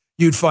this.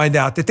 You'd find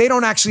out that they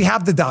don't actually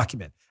have the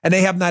document and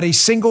they have not a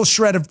single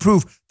shred of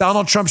proof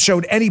Donald Trump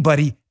showed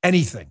anybody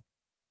anything.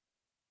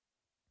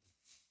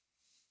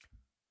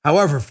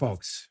 However,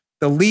 folks,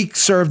 the leak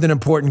served an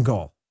important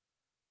goal.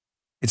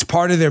 It's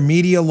part of their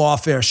media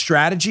lawfare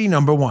strategy,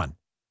 number one,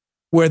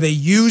 where they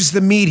use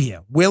the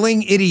media,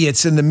 willing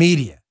idiots in the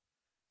media,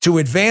 to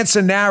advance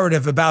a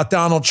narrative about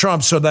Donald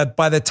Trump so that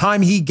by the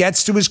time he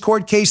gets to his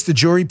court case, the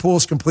jury pool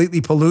is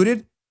completely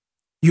polluted.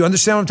 You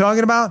understand what I'm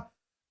talking about?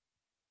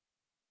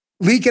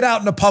 Leak it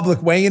out in a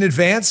public way in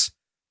advance.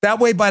 That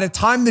way, by the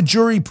time the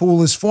jury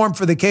pool is formed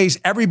for the case,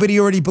 everybody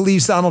already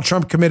believes Donald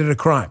Trump committed a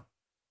crime.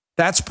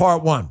 That's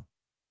part one.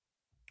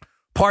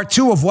 Part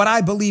two of what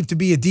I believe to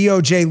be a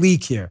DOJ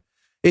leak here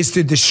is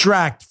to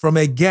distract from,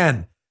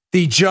 again,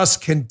 the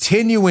just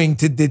continuing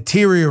to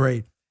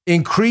deteriorate,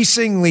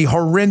 increasingly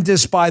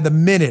horrendous by the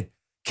minute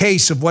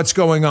case of what's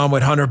going on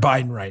with Hunter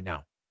Biden right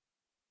now.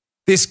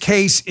 This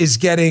case is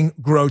getting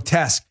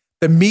grotesque.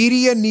 The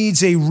media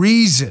needs a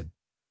reason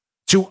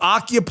to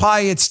occupy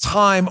its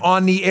time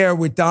on the air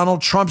with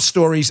Donald Trump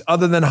stories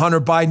other than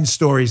Hunter Biden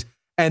stories,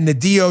 and the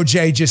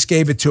DOJ just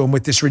gave it to him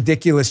with this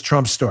ridiculous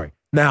Trump story.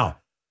 Now,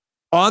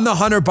 on the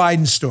Hunter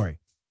Biden story,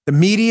 the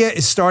media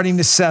is starting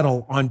to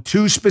settle on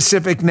two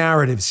specific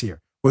narratives here.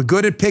 We're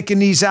good at picking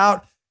these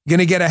out. You're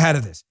going to get ahead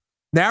of this.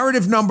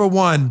 Narrative number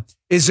one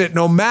is that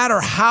no matter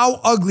how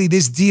ugly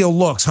this deal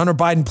looks, Hunter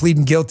Biden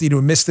pleading guilty to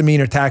a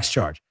misdemeanor tax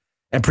charge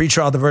and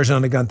pretrial diversion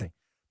on the gun thing,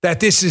 that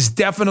this is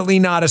definitely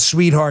not a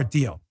sweetheart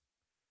deal.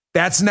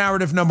 That's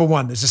narrative number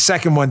one. There's a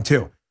second one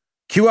too.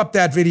 Cue up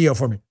that video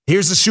for me.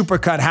 Here's the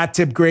supercut, Hat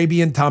Tip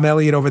Grabian, Tom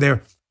Elliott over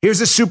there. Here's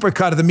a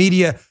supercut of the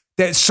media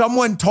that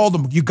someone told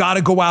them, you got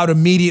to go out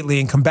immediately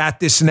and combat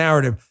this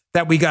narrative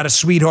that we got a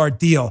sweetheart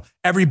deal.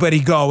 Everybody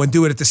go and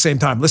do it at the same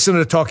time. Listen to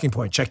the talking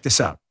point. Check this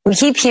out. We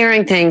keep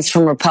hearing things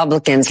from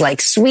Republicans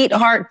like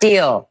sweetheart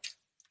deal.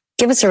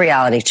 Give us a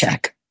reality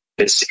check.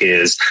 This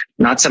is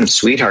not some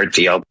sweetheart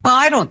deal. Well,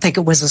 I don't think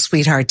it was a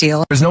sweetheart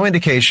deal. There's no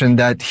indication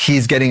that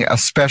he's getting a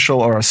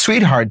special or a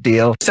sweetheart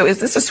deal. So is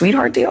this a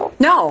sweetheart deal?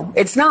 No,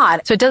 it's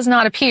not. So it does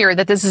not appear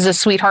that this is a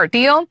sweetheart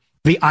deal.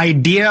 The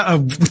idea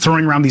of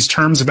throwing around these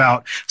terms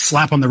about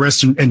slap on the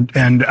wrist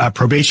and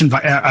probation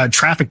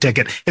traffic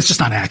ticket, it's just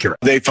not accurate.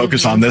 They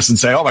focus on this and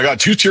say, oh my God,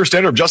 two-tier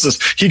standard of justice.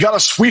 He got a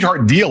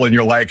sweetheart deal. And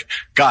you're like,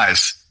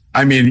 guys,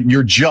 I mean,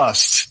 you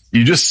just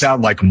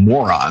sound like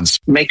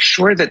morons. Make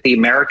sure that the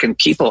American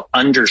people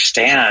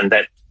understand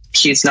that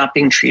he's not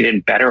being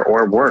treated better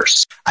or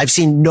worse. I've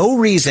seen no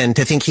reason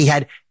to think he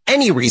had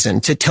any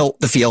reason to tilt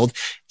the field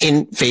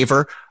in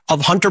favor of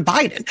Hunter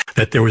Biden.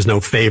 That there was no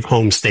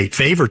home state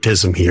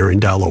favoritism here in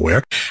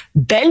Delaware.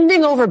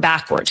 Bending over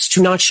backwards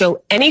to not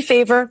show any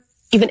favor,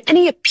 even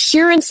any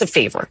appearance of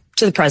favor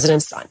to the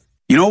president's son.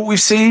 You know what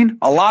we've seen?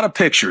 A lot of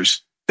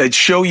pictures that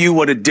show you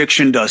what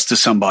addiction does to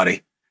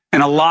somebody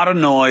and a lot of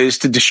noise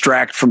to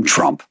distract from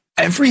Trump.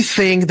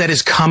 Everything that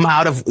has come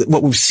out of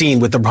what we've seen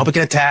with the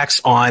Republican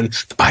attacks on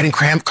the Biden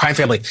crime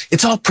family,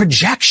 it's all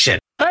projection.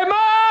 Hey,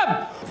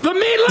 Mom! The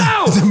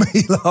meatloaf! The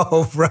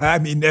meatloaf, right? I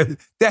mean,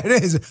 that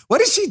is. What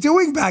is she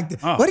doing back there?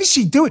 Oh. What is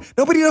she doing?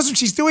 Nobody knows what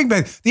she's doing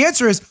back there. The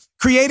answer is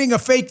creating a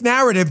fake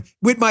narrative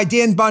with my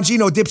Dan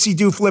Bongino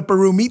dipsy-do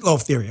flipperoo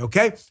meatloaf theory,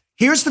 okay?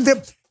 Here's the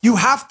dip. You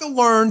have to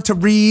learn to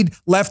read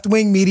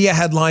left-wing media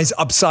headlines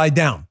upside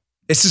down.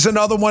 This is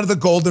another one of the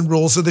golden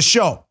rules of the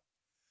show.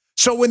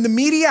 So when the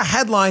media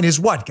headline is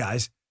what,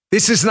 guys?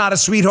 This is not a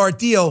sweetheart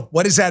deal.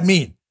 What does that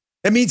mean?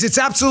 It means it's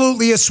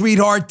absolutely a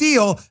sweetheart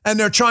deal, and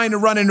they're trying to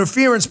run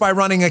interference by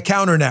running a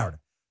counter narrative.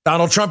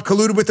 Donald Trump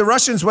colluded with the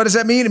Russians. What does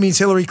that mean? It means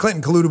Hillary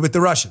Clinton colluded with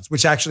the Russians,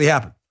 which actually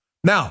happened.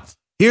 Now,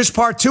 here's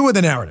part two of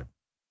the narrative.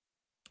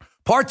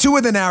 Part two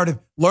of the narrative,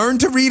 learn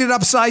to read it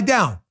upside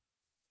down.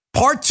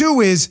 Part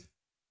two is,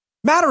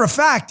 matter of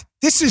fact,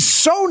 this is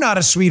so not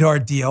a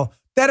sweetheart deal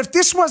that if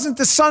this wasn't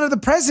the son of the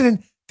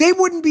president, they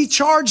wouldn't be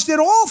charged at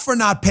all for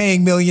not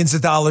paying millions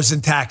of dollars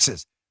in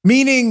taxes.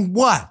 Meaning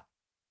what?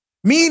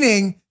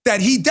 Meaning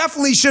that he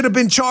definitely should have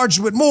been charged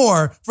with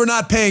more for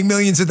not paying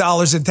millions of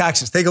dollars in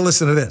taxes. Take a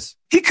listen to this.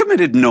 He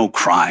committed no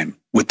crime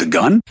with the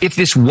gun. If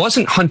this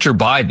wasn't Hunter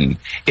Biden,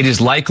 it is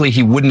likely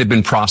he wouldn't have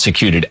been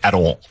prosecuted at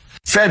all.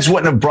 Feds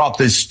wouldn't have brought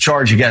this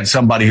charge against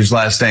somebody whose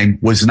last name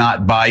was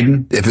not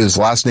Biden. If his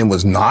last name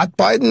was not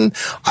Biden,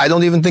 I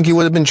don't even think he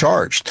would have been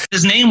charged.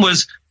 His name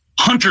was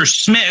Hunter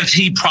Smith.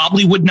 He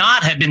probably would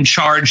not have been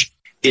charged.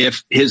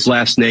 If his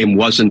last name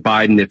wasn't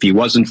Biden, if he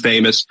wasn't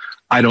famous,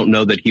 I don't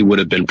know that he would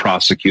have been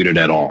prosecuted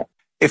at all.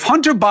 If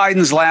Hunter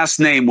Biden's last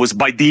name was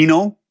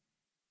Bidino,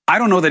 I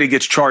don't know that he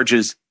gets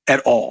charges at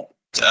all.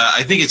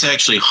 I think it's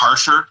actually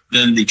harsher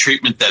than the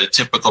treatment that a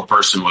typical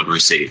person would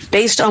receive.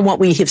 Based on what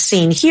we have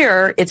seen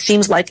here, it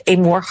seems like a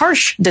more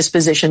harsh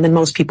disposition than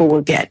most people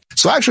will get.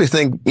 So I actually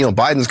think,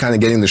 Biden's kind of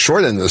getting the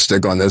short end of the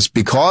stick on this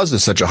because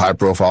it's such a high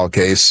profile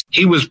case.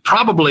 He was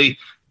probably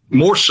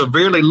more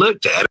severely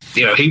looked at.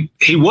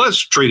 He was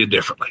treated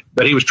differently,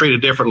 but he was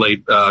treated differently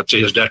to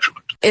his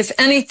detriment. If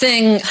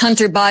anything,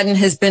 Hunter Biden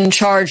has been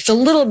charged a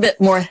little bit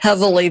more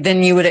heavily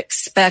than you would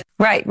expect.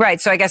 Right.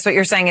 So I guess what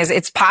you're saying is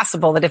it's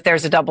possible that if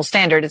there's a double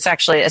standard, it's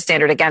actually a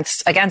standard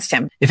against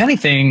him. If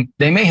anything,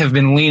 they may have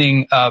been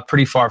leaning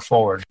pretty far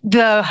forward.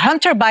 The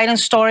Hunter Biden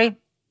story,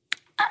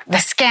 the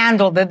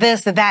scandal, the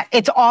this, the that,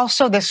 it's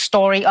also the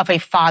story of a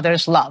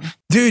father's love.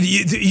 Dude,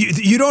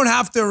 you don't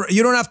have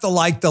to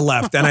like the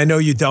left, and I know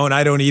you don't.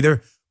 I don't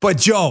either. But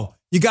Joe,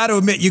 you got to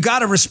admit, you got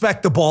to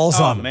respect the balls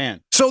on him. Oh,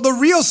 man. So the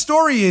real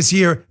story is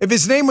here, if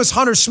his name was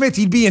Hunter Smith,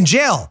 he'd be in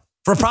jail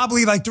for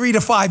probably like 3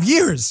 to 5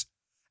 years.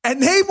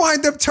 And they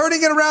wind up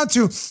turning it around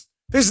to, if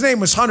his name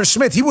was Hunter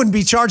Smith, he wouldn't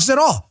be charged at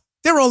all.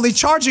 They're only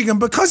charging him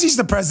because he's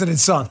the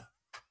president's son.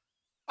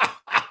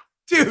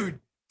 Dude,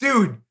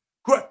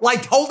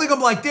 like holding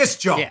him like this,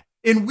 Joe,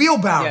 in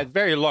wheelbarrow. Yeah,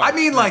 very large. I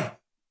mean, like,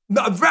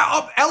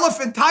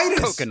 elephantitis.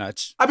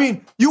 Coconuts. I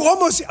mean, you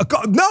almost,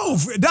 no,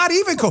 not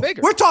even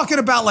bigger. We're talking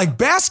about like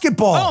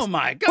basketball. Oh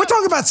my God. We're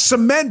talking about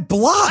cement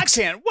blocks.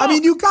 I can't. I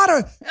mean, you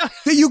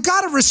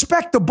gotta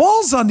respect the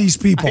balls on these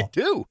people. I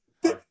do.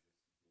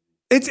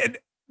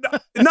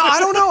 No, I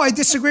don't know. I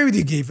disagree with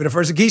you, Guy, for the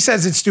first. Guy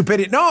says it's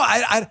stupidity. No,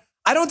 I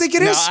don't think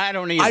it is. No, I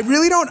don't either. I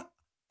really don't.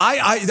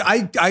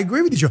 I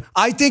agree with you, Joe.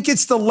 I think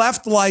it's the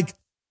left, like,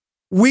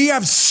 we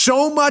have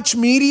so much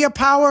media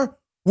power.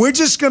 We're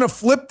just going to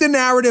flip the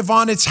narrative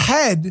on its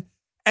head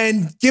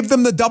and give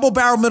them the double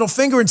barrel middle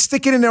finger and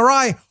stick it in their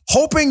eye,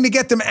 hoping to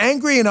get them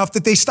angry enough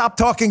that they stop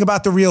talking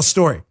about the real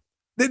story.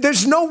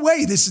 There's no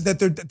way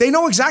they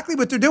know exactly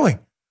what they're doing.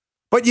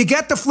 But you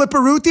get the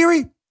flipperoo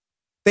theory?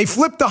 They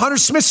flipped the Hunter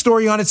Smith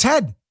story on its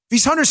head. If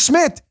he's Hunter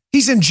Smith,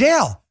 he's in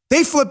jail.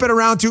 They flip it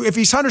around to, if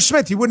he's Hunter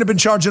Smith, he wouldn't have been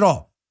charged at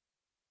all.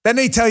 Then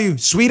they tell you,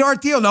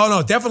 sweetheart deal?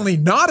 No, definitely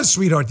not a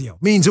sweetheart deal.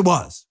 Means it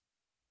was.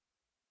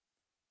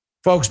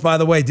 Folks, by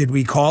the way, did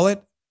we call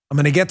it? I'm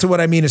going to get to what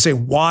I mean to say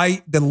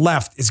why the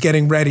left is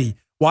getting ready,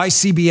 why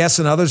CBS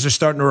and others are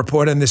starting to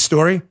report on this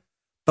story.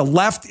 The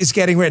left is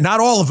getting ready.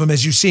 Not all of them,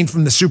 as you've seen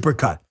from the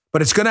supercut,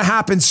 but it's going to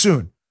happen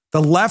soon.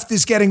 The left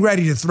is getting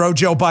ready to throw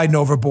Joe Biden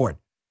overboard.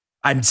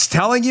 I'm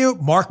telling you,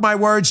 mark my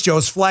words,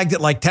 Joe's flagged it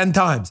like 10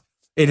 times.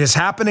 It is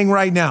happening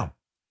right now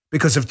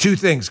because of two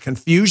things,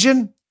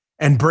 confusion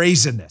and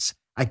brazenness.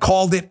 I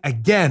called it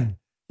again.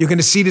 You're going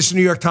to see this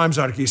New York Times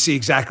article. You see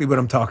exactly what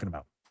I'm talking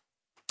about.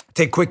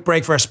 Take a quick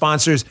break for our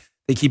sponsors.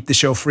 They keep the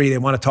show free. They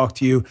want to talk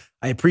to you.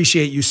 I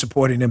appreciate you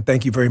supporting them.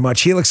 Thank you very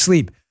much. Helix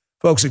Sleep.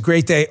 Folks, a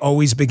great day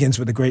always begins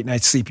with a great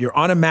night's sleep. You're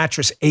on a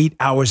mattress 8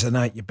 hours a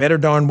night. You better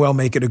darn well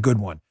make it a good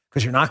one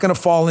because you're not going to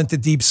fall into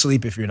deep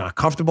sleep if you're not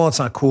comfortable. It's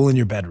not cool in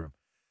your bedroom.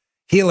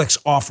 Helix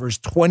offers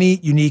 20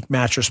 unique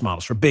mattress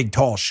models for big,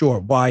 tall,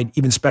 short, wide,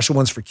 even special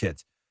ones for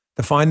kids.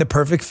 To find the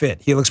perfect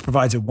fit, Helix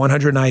provides a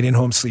 100-night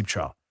in-home sleep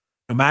trial.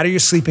 No matter your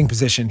sleeping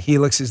position,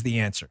 Helix is the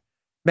answer.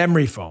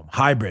 Memory foam,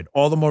 hybrid,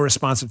 all the more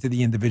responsive to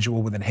the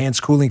individual with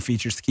enhanced cooling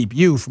features to keep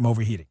you from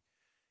overheating.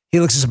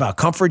 Helix is about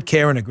comfort,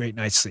 care, and a great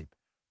night's sleep.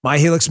 My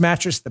Helix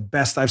mattress, the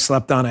best I've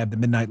slept on. I have the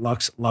Midnight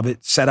Lux. Love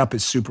it. Setup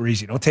is super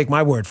easy. Don't take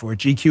my word for it.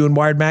 GQ and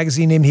Wired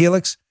Magazine named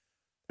Helix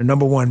their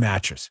 #1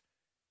 mattress.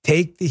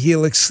 Take the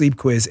Helix Sleep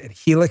Quiz at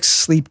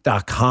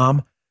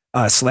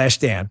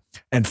helixsleep.com/Dan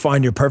and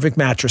find your perfect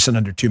mattress in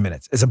under 2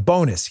 minutes. As a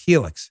bonus,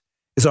 Helix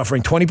is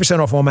offering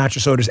 20% off all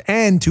mattress orders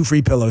and 2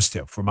 free pillows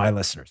too for my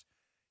listeners.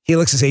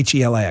 Helix is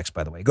HELIX,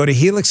 by the way. Go to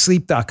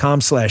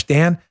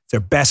helixsleep.com/Dan. It's their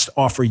best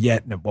offer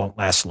yet, and it won't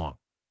last long.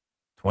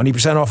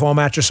 20% off all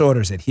mattress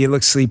orders at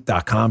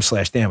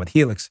helixsleep.com/Dan. With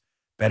Helix,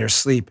 better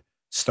sleep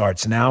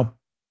starts now.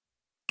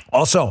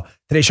 Also,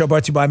 today's show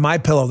brought to you by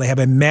MyPillow. They have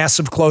a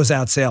massive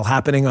closeout sale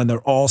happening on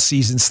their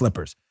all-season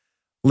slippers.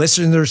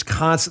 Listeners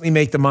constantly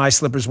make the My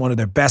Slippers one of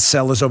their best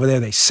sellers over there.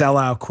 They sell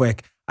out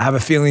quick. I have a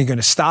feeling you're going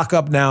to stock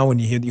up now when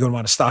you're going to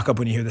want to stock up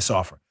when you hear this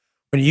offer.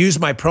 When you use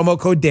my promo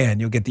code Dan,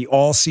 you'll get the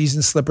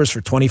all-season slippers for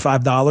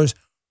 $25,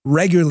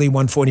 regularly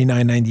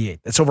 $149.98.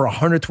 That's over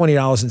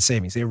 $120 in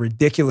savings. They're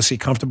ridiculously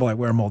comfortable. I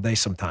wear them all day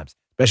sometimes,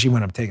 especially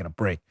when I'm taking a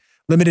break.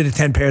 Limited to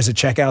 10 pairs at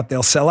checkout.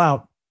 They'll sell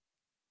out.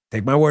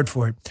 Take my word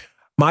for it.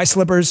 My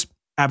slippers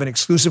have an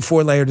exclusive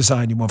 4-layer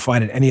design you won't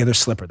find in any other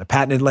slipper. The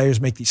patented layers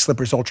make these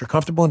slippers ultra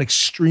comfortable and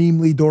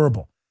extremely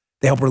durable.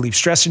 They help relieve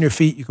stress in your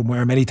feet. You can wear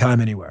them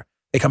anytime, anywhere.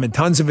 They come in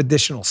tons of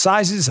additional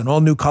sizes and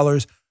all new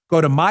colors.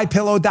 Go to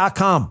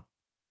MyPillow.com.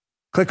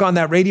 Click on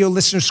that radio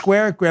listener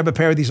square. Grab a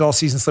pair of these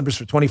all-season slippers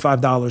for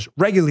 $25.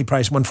 Regularly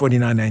priced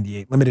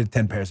 $149.98. Limited to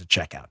 10 pairs at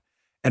checkout.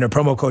 Enter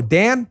promo code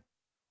Dan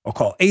or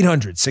call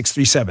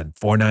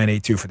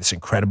 800-637-4982 for this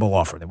incredible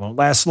offer. They won't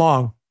last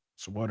long.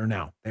 So order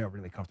now. They are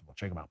really comfortable.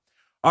 Check them out.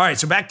 All right,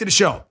 so back to the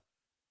show.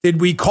 Did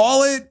we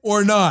call it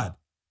or not?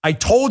 I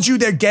told you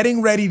they're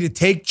getting ready to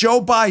take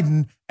Joe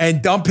Biden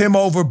and dump him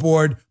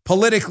overboard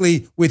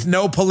politically with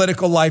no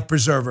political life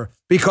preserver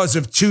because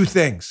of two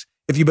things.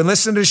 If you've been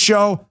listening to the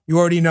show, you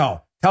already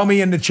know. Tell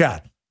me in the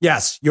chat.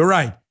 Yes, you're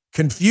right.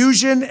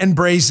 Confusion and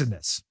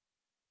brazenness.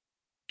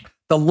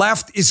 The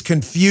left is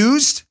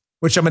confused,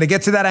 which I'm going to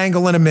get to that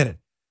angle in a minute.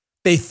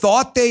 They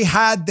thought they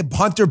had the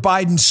Hunter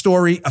Biden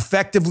story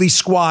effectively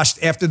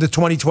squashed after the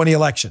 2020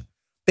 election.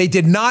 They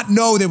did not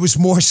know there was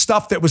more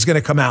stuff that was going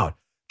to come out.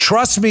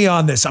 Trust me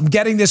on this. I'm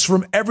getting this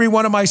from every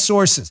one of my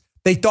sources.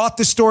 They thought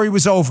the story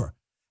was over.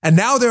 And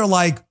now they're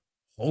like,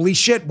 holy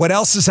shit, what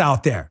else is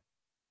out there?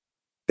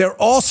 They're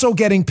also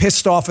getting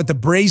pissed off at the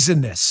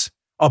brazenness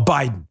of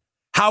Biden,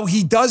 how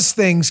he does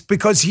things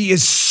because he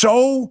is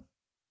such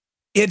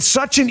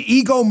an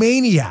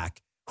egomaniac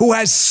who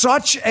has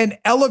such an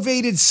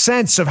elevated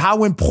sense of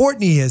how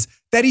important he is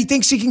that he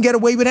thinks he can get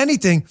away with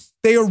anything.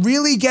 They are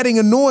really getting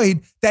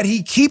annoyed that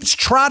he keeps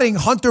trotting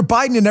Hunter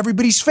Biden in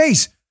everybody's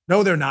face.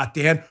 No, they're not,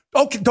 Dan.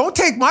 Okay, don't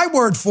take my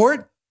word for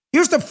it.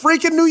 Here's the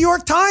freaking New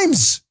York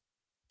Times.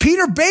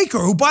 Peter Baker,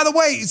 who, by the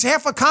way, is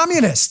half a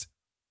communist.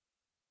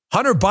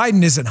 Hunter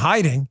Biden isn't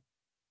hiding.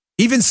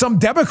 Even some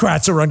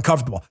Democrats are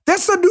uncomfortable.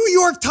 That's the New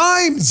York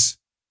Times.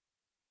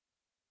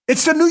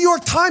 It's the New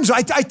York Times.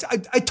 I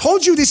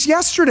told you this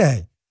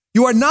yesterday.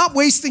 You are not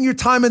wasting your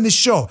time on this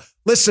show.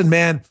 Listen,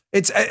 man,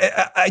 I'm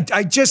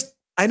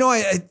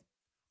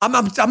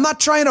not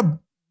trying to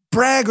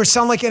brag or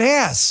sound like an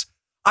ass.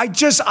 I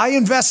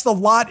invest a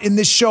lot in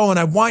this show and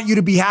I want you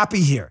to be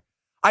happy here.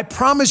 I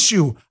promise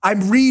you, I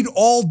read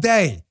all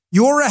day.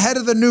 You're ahead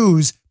of the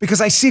news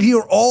because I sit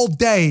here all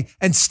day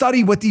and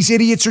study what these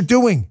idiots are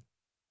doing.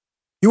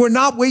 You are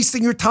not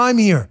wasting your time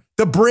here.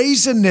 The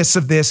brazenness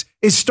of this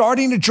is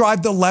starting to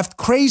drive the left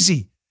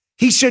crazy.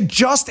 He should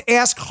just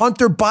ask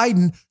Hunter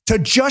Biden to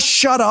just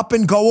shut up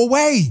and go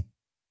away.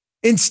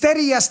 Instead,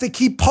 he has to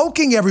keep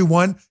poking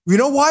everyone. You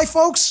know why,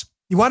 folks?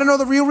 You want to know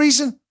the real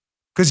reason?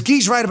 Because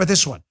Guy's right about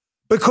this one.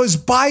 Because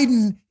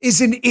Biden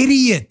is an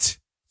idiot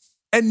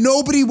and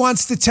nobody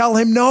wants to tell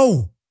him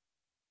no.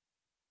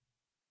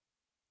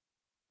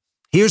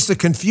 Here's the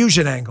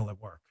confusion angle at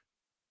work.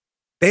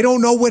 They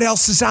don't know what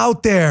else is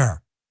out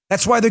there.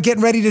 That's why they're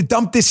getting ready to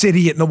dump this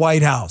idiot in the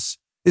White House,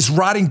 this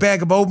rotting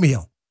bag of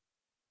oatmeal.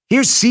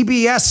 Here's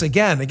CBS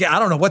again. I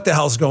don't know what the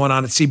hell's going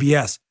on at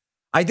CBS.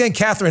 I think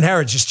Catherine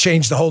Herridge just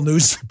changed the whole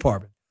news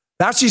department.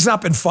 That she's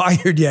not been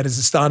fired yet is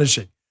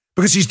astonishing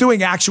because she's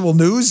doing actual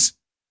news.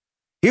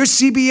 Here's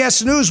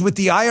CBS News with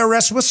the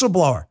IRS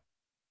whistleblower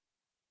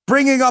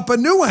bringing up a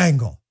new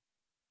angle.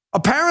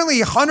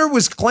 Apparently, Hunter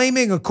was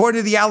claiming, according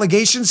to the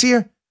allegations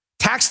here,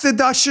 tax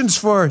deductions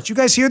for, did you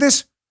guys hear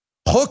this?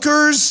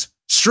 Hookers,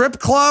 strip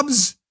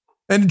clubs,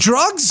 and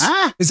drugs?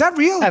 Is that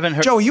real? I haven't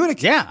heard. Joe,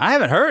 Yeah, I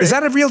haven't heard. Is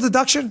that a real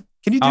deduction?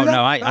 Can you do that? Oh,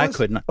 no, I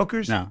couldn't.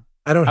 Hookers? No.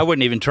 I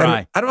wouldn't even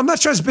try. I'm not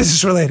sure it's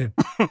business related.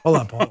 Hold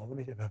on. Let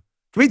me get that.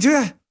 Can we do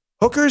that?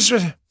 Hookers?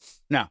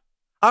 No.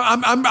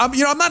 I'm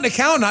not an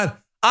accountant.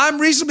 I'm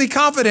reasonably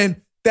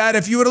confident that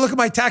if you were to look at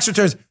my tax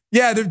returns,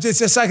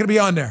 it's not going to be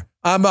on there.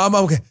 I'm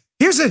okay.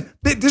 Here's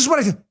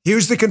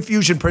the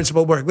confusion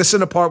principle work.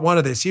 Listen to part one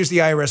of this. Here's the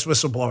IRS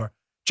whistleblower,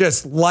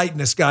 just lighting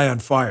this guy on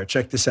fire.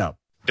 Check this out.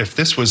 If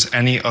this was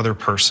any other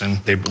person,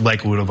 they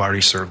likely would have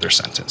already served their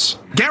sentence.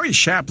 Gary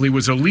Shapley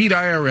was a lead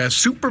IRS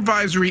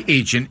supervisory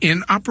agent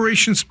in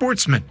Operation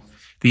Sportsman,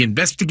 the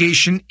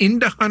investigation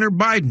into Hunter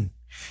Biden.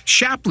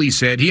 Shapley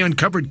said he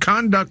uncovered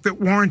conduct that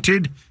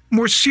warranted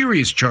more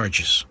serious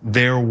charges.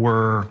 There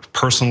were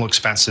personal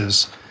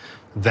expenses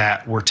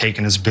that were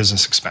taken as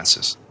business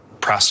expenses.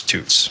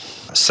 Prostitutes,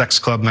 sex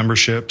club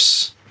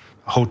memberships,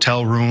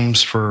 hotel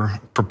rooms for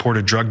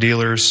purported drug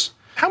dealers.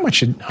 How much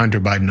did Hunter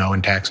Biden owe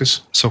in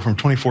taxes? So from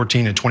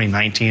 2014 to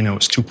 2019, it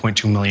was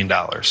 $2.2 million.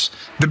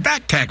 The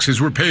back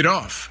taxes were paid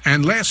off,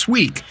 and last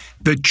week,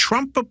 the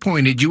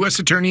Trump-appointed U.S.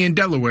 Attorney in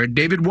Delaware,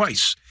 David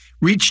Weiss,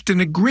 reached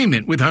an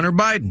agreement with Hunter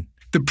Biden.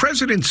 the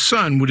president's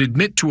son would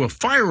admit to a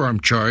firearm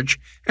charge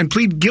and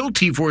plead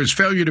guilty for his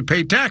failure to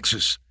pay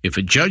taxes. If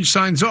a judge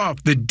signs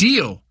off, the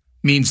deal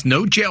means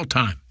no jail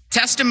time.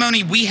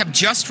 Testimony we have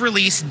just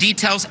released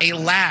details a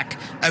lack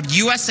of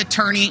U.S.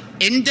 attorney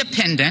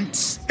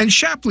independence. And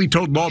Shapley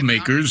told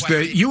lawmakers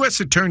that U.S.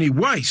 Attorney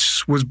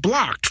Weiss was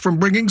blocked from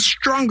bringing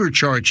stronger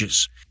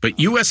charges. But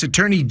U.S.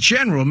 Attorney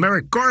General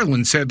Merrick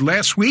Garland said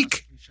last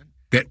week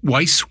that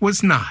Weiss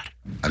was not.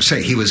 I'm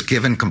saying he was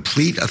given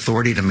complete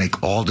authority to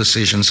make all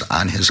decisions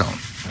on his own.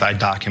 I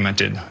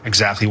documented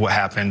exactly what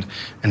happened,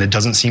 and it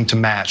doesn't seem to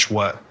match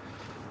what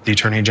the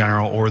Attorney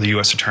General or the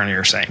U.S. Attorney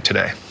are saying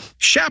today.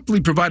 Shapley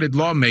provided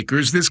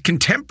lawmakers this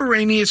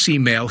contemporaneous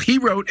email he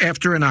wrote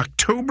after an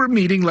October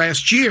meeting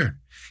last year.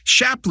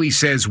 Shapley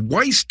says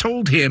Weiss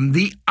told him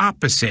the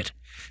opposite,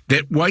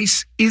 that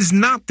Weiss is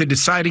not the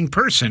deciding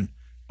person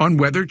on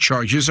whether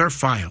charges are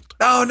filed.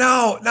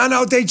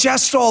 No,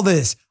 digest all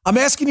this. I'm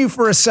asking you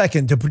for a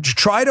second to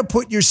try to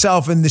put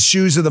yourself in the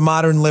shoes of the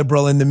modern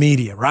liberal in the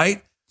media,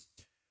 right?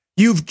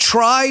 You've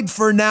tried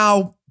for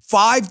now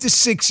 5 to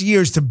 6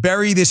 years to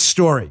bury this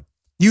story.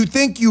 You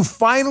think you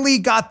finally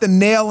got the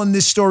nail in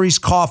this story's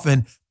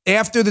coffin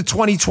after the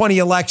 2020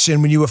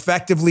 election when you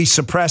effectively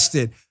suppressed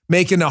it,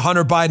 making the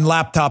Hunter Biden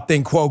laptop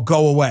thing, quote,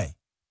 go away.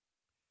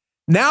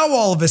 Now,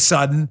 all of a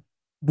sudden,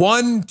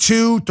 1,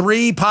 2,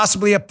 3,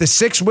 possibly up to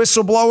 6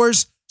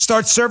 whistleblowers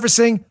start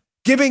surfacing,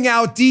 giving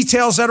out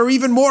details that are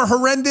even more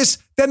horrendous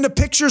than the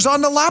pictures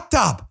on the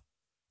laptop.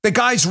 The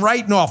guy's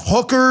writing off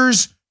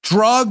hookers,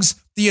 drugs,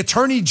 the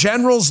attorney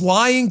general's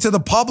lying to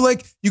the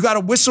public. You got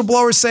a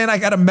whistleblower saying, I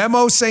got a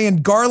memo saying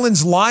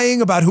Garland's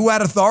lying about who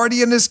had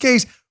authority in this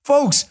case.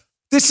 Folks,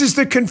 this is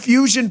the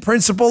confusion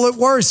principle at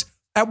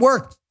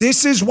work.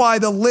 This is why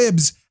the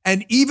libs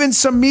and even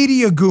some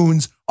media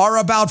goons are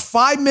about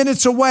 5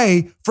 minutes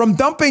away from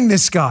dumping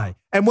this guy.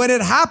 And when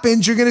it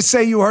happens, you're going to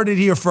say you heard it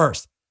here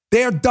first.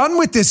 They're done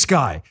with this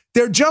guy.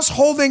 They're just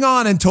holding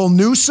on until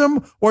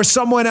Newsom or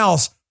someone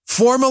else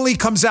formally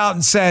comes out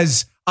and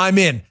says, I'm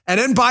in. And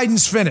then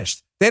Biden's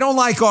finished. They don't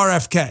like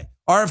RFK.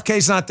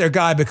 RFK's not their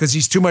guy because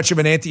he's too much of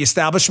an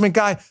anti-establishment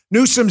guy.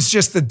 Newsom's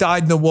just the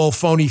dyed-in-the-wool,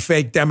 phony,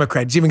 fake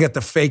Democrat. He's even got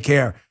the fake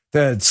hair,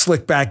 the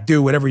slick back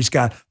do, whatever he's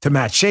got to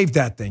match. Shave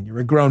that thing. You're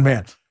a grown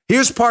man.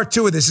 Here's part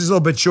 2 of this. This is a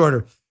little bit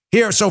shorter.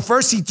 Here, so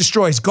first he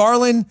destroys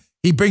Garland.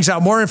 He brings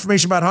out more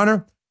information about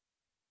Hunter.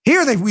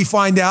 Here we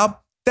find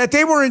out that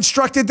they were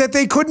instructed that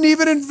they couldn't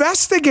even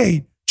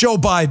investigate Joe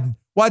Biden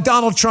while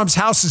Donald Trump's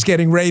house is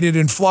getting raided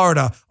in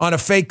Florida on a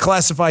fake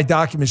classified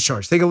documents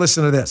charge. Take a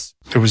listen to this.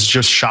 It was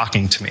just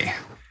shocking to me.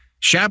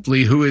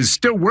 Shapley, who is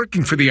still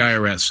working for the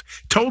IRS,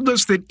 told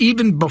us that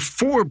even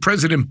before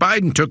President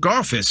Biden took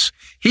office,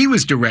 he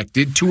was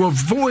directed to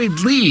avoid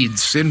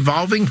leads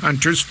involving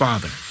Hunter's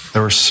father.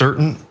 There were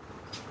certain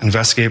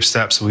investigative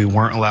steps that we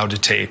weren't allowed to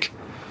take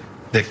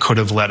that could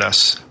have led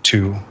us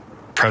to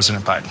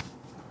President Biden.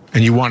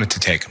 And you wanted to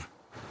take them?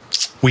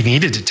 We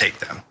needed to take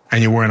them.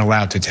 And you weren't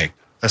allowed to take them?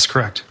 That's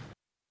correct.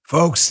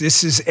 Folks,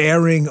 this is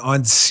airing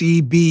on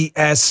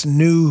CBS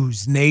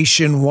News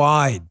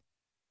nationwide.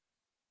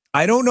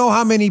 I don't know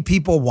how many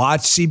people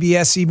watch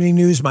CBS Evening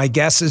News. My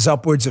guess is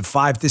upwards of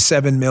 5 to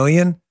 7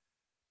 million.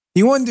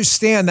 You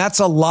understand that's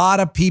a lot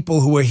of people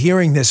who are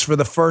hearing this for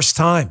the first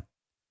time.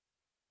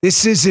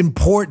 This is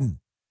important.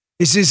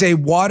 This is a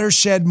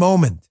watershed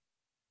moment.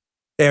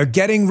 They're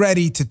getting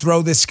ready to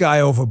throw this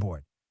guy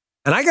overboard.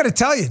 And I got to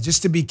tell you,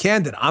 just to be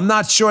candid, I'm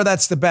not sure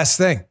that's the best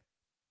thing.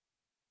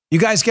 You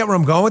guys get where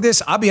I'm going with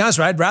this? I'll be honest,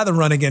 I'd rather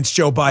run against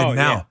Joe Biden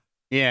now.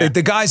 Yeah.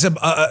 The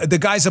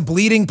guy's a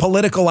bleeding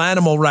political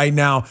animal right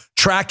now,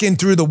 tracking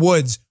through the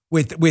woods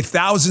with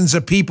thousands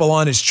of people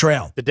on his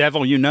trail. The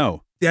devil you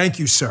know. Thank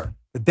you, sir.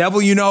 The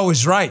devil you know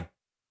is right.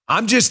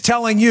 I'm just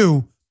telling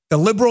you, the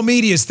liberal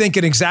media is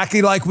thinking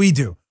exactly like we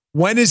do.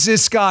 When is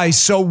this guy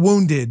so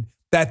wounded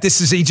that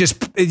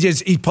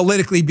he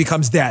politically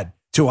becomes dead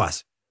to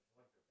us?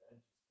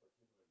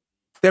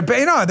 Their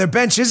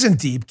bench isn't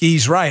deep.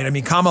 He's right. I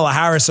mean, Kamala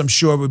Harris, I'm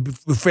sure, would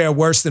fare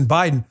worse than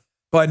Biden.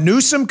 But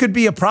Newsom could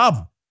be a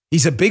problem.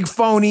 He's a big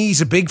phony.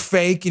 He's a big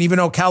fake. And even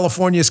though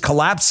California is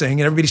collapsing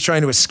and everybody's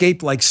trying to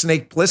escape like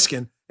Snake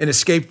Plissken and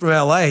escape from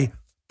L.A.,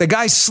 the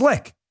guy's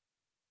slick.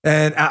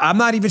 And I'm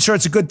not even sure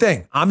it's a good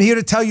thing. I'm here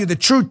to tell you the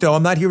truth, though.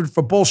 I'm not here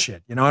for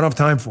bullshit. I don't have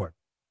time for it.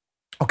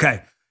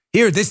 Okay.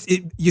 Here,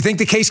 you think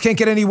the case can't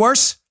get any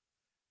worse?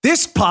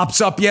 This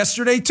pops up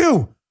yesterday,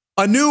 too.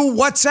 A new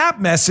WhatsApp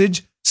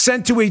message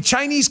sent to a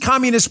Chinese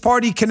Communist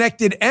Party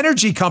connected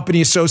energy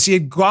company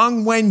associate,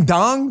 Guang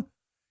Wendong.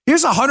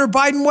 Here's a Hunter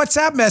Biden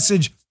WhatsApp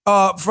message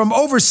from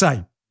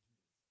Oversight.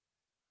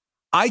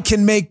 I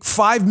can make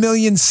 $5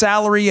 million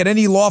salary at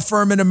any law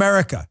firm in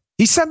America.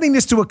 He's sending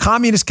this to a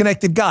communist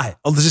connected guy.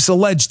 This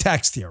alleged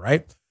text here,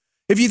 right?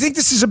 If you think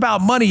this is about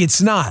money,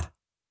 it's not.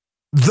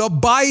 The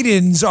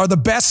Bidens are the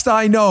best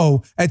I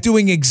know at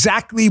doing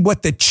exactly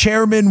what the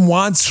chairman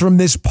wants from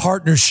this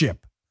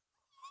partnership.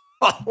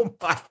 Oh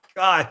my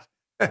God.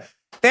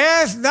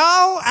 There's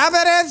no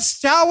evidence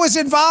Joe was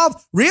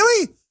involved.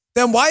 Really?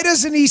 Then why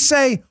doesn't he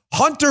say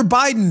Hunter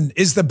Biden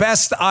is the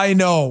best I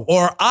know,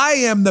 or I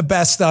am the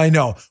best I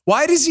know.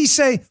 Why does he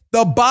say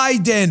the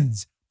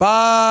Bidens?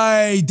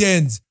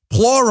 Bidens,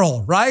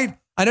 plural, right?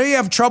 I know you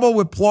have trouble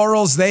with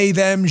plurals, they,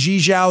 them, she,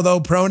 zhao, though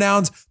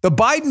pronouns. The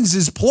Bidens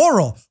is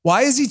plural.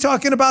 Why is he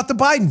talking about the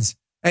Bidens?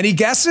 Any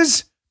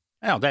guesses?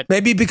 Oh,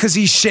 Maybe because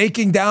he's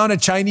shaking down a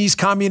Chinese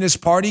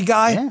Communist Party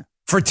guy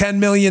for $10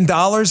 million,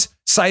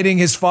 citing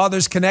his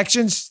father's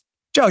connections.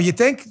 Joe, you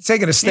think?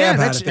 Taking a stab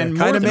at it. And Kind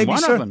more of than maybe one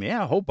so. of them.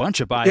 Yeah, a whole bunch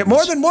of Bidens. Yeah,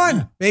 more than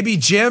one. Maybe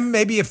Jim,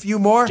 maybe a few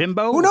more.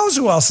 Jimbo. Who knows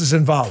who else is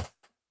involved?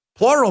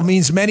 Plural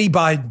means many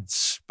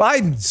Bidens.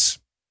 Bidens.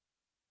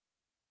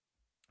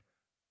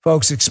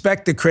 Folks,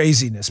 expect the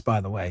craziness, by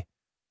the way,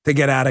 to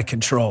get out of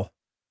control.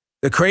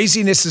 The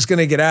craziness is going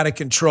to get out of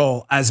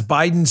control as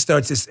Biden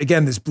starts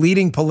this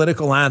bleeding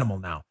political animal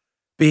now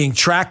being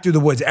tracked through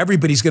the woods.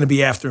 Everybody's going to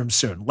be after him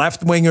soon.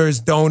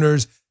 Left-wingers,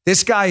 donors.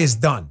 This guy is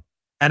done.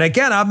 And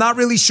again, I'm not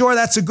really sure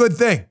that's a good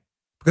thing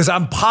because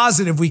I'm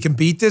positive we can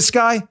beat this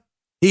guy.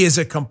 He is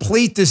a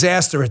complete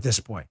disaster at this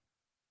point.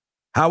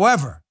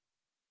 However,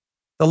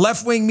 the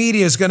left-wing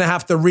media is going to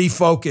have to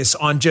refocus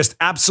on just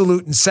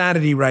absolute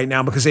insanity right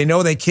now because they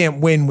know they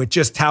can't win with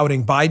just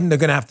touting Biden. They're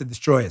going to have to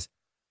destroy us.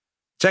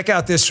 Check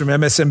out this from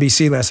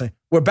MSNBC last night.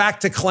 We're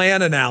back to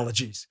Klan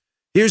analogies.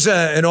 Here's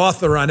an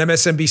author on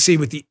MSNBC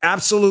with the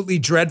absolutely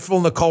dreadful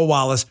Nicole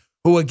Wallace,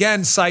 who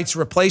again cites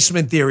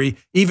replacement theory,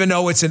 even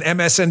though it's an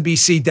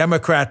MSNBC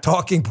Democrat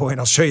talking point.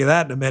 I'll show you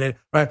that in a minute,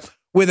 right?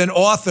 With an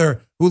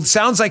author who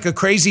sounds like a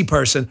crazy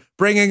person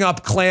bringing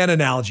up Klan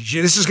analogies.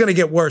 This is going to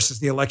get worse as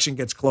the election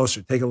gets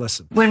closer. Take a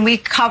listen. When we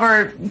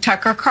covered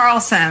Tucker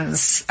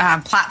Carlson's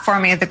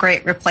platforming of the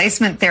Great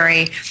Replacement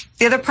Theory,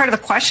 the other part of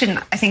the question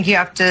I think you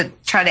have to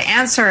try to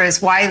answer is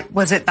why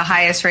was it the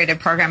highest rated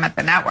program at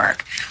the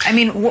network? I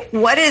mean,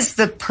 what is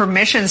the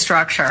permission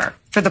structure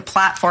for the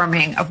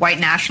platforming of white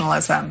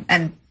nationalism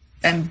and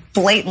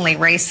blatantly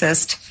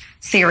racist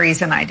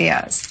theories and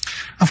ideas?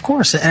 Of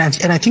course.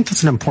 And I think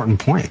that's an important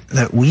point,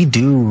 that we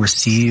do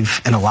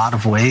receive in a lot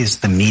of ways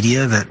the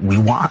media that we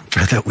want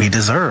or that we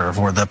deserve,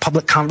 or the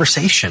public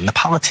conversation, the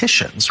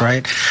politicians,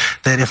 right?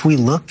 That if we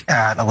look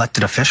at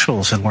elected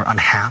officials and we're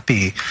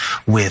unhappy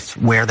with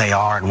where they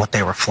are and what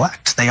they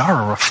reflect, they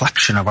are a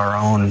reflection of our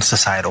own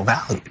societal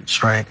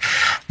values, right?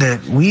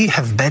 That we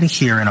have been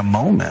here in a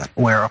moment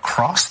where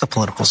across the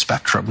political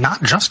spectrum,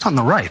 not just on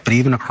the right, but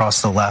even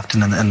across the left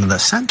and in the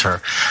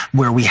center,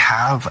 where we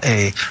have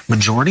a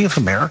majority of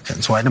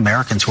Americans, white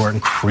Americans, who are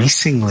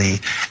increasingly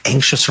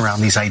anxious around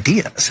these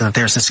ideas, and that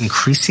there's this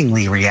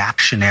increasingly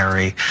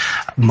reactionary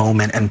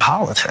moment in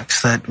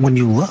politics. That when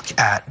you look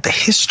at the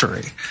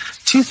history,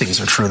 two things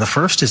are true. The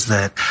first is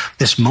that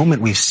this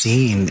moment we've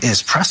seen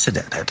is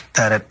precedented,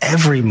 that at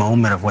every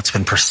moment of what's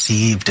been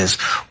perceived as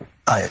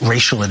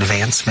racial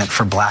advancement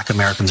for Black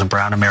Americans and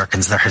Brown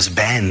Americans, there has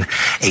been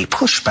a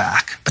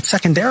pushback. But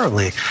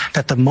secondarily,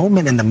 that the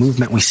moment in the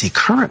movement we see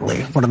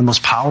currently, one of the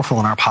most powerful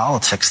in our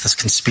politics, this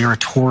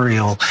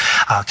conspiratorial,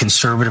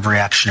 conservative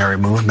reactionary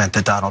movement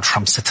that Donald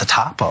Trump sits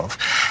atop of,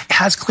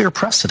 has clear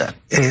precedent.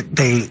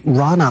 They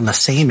run on the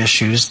same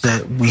issues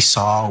that we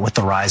saw with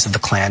the rise of the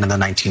Klan in the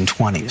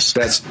 1920s.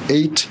 That's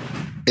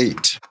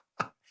 8-8.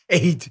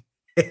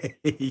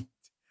 8-8.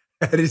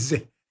 That is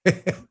it.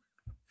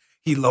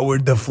 He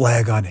lowered the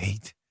flag on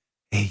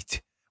 8-8.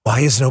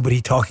 Why is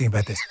nobody talking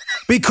about this?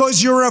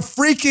 Because you're a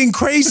freaking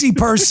crazy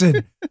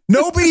person.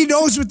 Nobody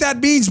knows what that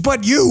means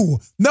but you.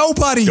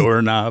 Nobody.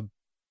 Doorknob.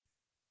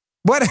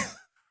 What?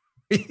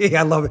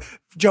 Yeah, I love it.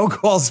 Joe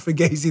calls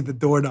Fugazi the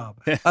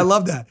doorknob. I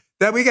love that.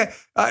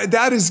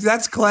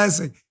 That's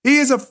classic. He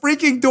is a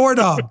freaking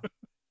doorknob.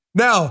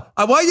 Now,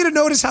 I want you to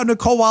notice how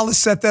Nicole Wallace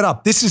set that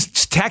up. This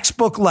is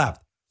textbook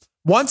left.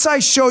 Once I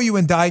show you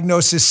and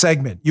diagnose this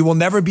segment, you will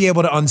never be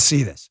able to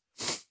unsee this.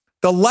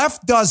 The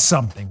left does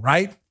something,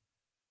 right?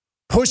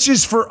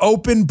 Pushes for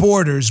open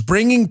borders,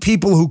 bringing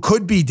people who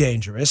could be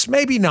dangerous,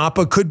 maybe not,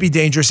 but could be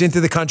dangerous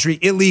into the country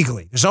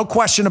illegally. There's no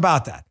question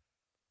about that.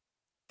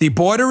 The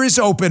border is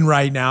open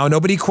right now.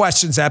 Nobody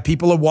questions that.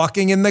 People are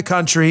walking in the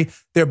country.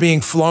 They're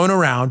being flown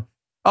around.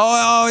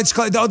 Let's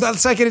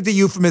not get into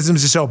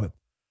euphemisms. It's open.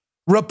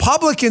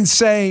 Republicans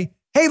say,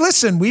 hey,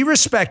 listen, we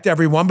respect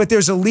everyone, but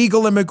there's a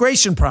legal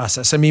immigration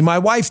process. I mean, my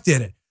wife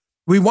did it.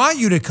 We want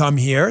you to come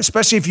here,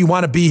 especially if you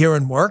want to be here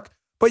and work,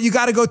 but you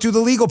got to go through the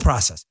legal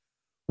process.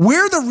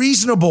 We're the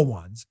reasonable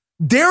ones.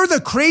 They're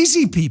the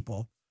crazy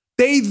people.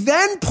 They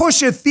then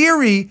push a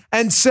theory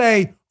and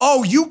say,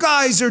 oh, you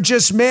guys are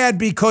just mad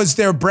because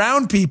they're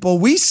brown people.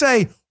 We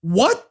say,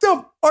 what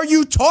the are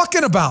you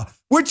talking about?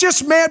 We're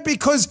just mad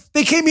because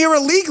they came here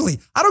illegally.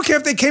 I don't care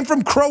if they came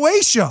from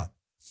Croatia.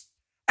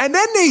 And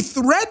then they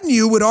threaten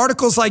you with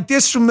articles like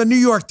this from the New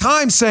York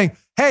Times saying,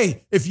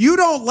 hey, if you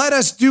don't let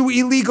us do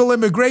illegal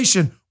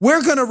immigration,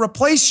 we're going to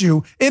replace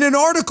you, in an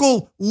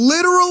article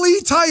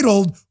literally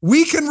titled,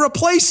 we can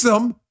replace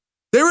them.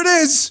 There it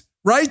is,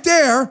 right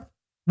there.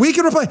 We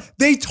can replace.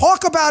 They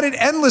talk about it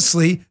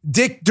endlessly.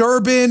 Dick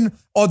Durbin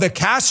or the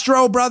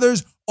Castro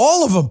brothers,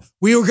 all of them.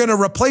 We were going to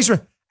replace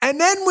her. And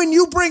then when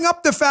you bring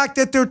up the fact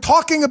that they're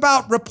talking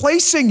about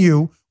replacing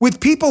you with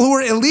people who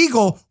are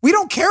illegal, we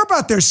don't care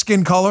about their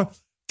skin color.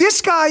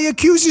 This guy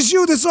accuses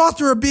you, this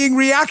author, of being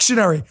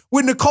reactionary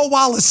with Nicole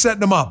Wallace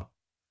setting him up.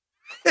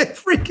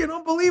 It's freaking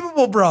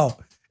unbelievable, bro.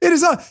 It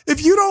is.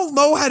 If you don't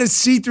know how to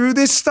see through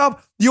this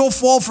stuff, you'll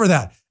fall for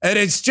that. And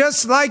it's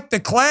just like the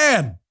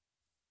Klan.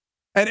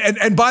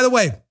 And by the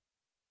way,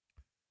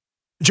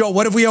 Joe,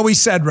 what have we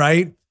always said,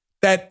 right?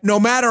 That no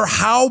matter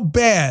how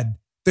bad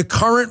the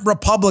current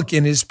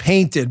Republican is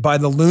painted by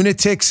the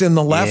lunatics in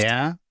the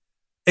left,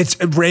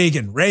 it's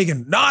Reagan,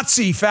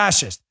 Nazi,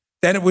 fascist.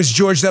 Then it was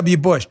George W.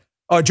 Bush.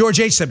 George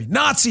H.W.,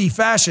 Nazi,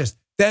 fascist.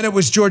 Then it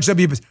was George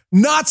W. Bush.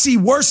 Nazi,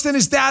 worse than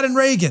his dad and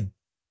Reagan.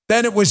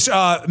 Then it was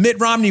Mitt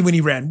Romney when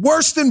he ran.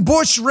 Worse than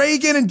Bush,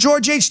 Reagan, and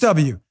George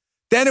H.W.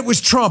 Then it was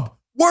Trump.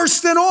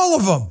 Worse than all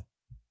of them.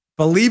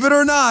 Believe it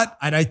or not,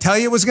 and I tell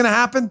you it was going to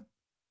happen.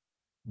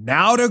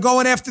 Now they're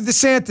going after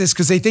DeSantis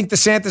because they think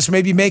DeSantis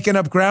may be making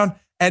up ground.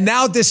 And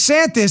now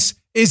DeSantis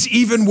is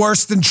even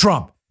worse than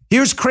Trump.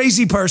 Here's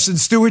crazy person,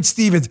 Stuart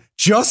Stevens.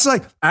 Just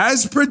like,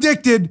 as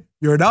predicted,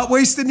 you're not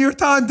wasting your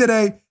time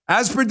today.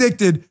 As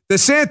predicted,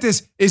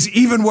 DeSantis is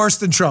even worse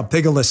than Trump.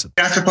 Take a listen.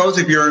 I suppose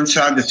if you're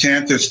inside the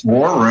DeSantis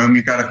war room,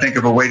 you got to think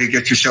of a way to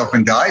get yourself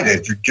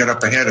indicted to get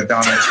up ahead of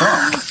Donald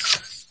Trump.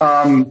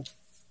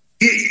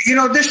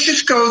 This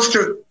just goes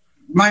to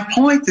my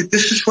point that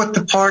this is what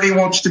the party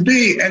wants to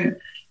be. And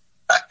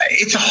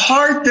it's a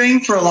hard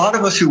thing for a lot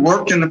of us who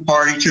worked in the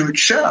party to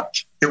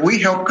accept that we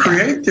helped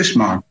create this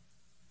month.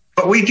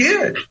 But we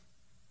did.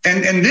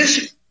 And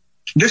this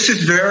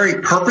is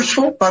very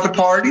purposeful by the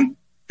party.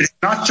 It's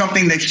not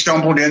something they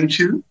stumbled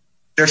into.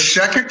 Their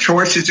second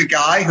choice is a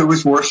guy who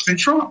is worse than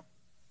Trump.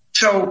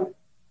 So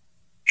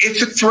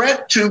it's a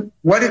threat to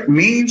what it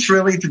means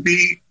really to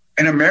be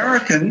an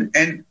American.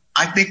 And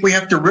I think we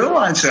have to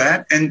realize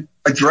that and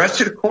address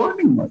it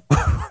accordingly.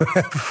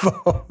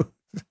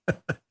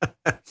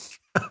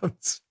 I'm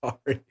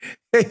sorry.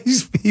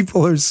 These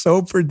people are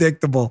so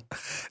predictable.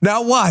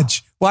 Now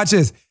watch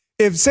this.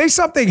 If say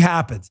something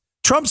happens,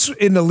 Trump's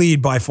in the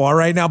lead by far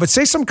right now, but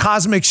say some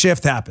cosmic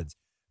shift happens.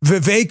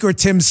 Vivek or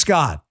Tim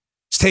Scott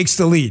takes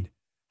the lead.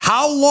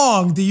 How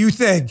long do you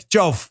think,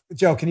 Joe,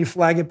 can you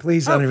flag it,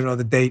 please? I don't even know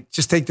the date.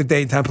 Just take the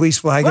date and time. Please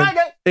flag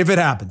it. If it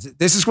happens.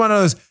 This is one of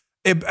those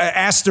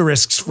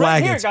asterisks,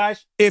 flag right it. Here,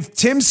 guys. If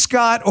Tim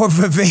Scott or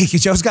Vivek,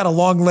 Joe's got a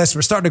long list.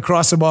 We're starting to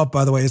cross them off,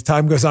 by the way, as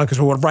time goes on, because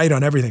we're right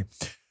on everything.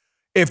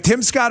 If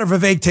Tim Scott or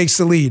Vivek takes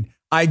the lead,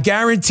 I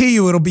guarantee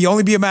you it'll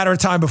only be a matter of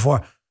time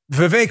before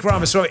Vivek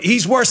Ramaswamy,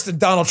 he's worse than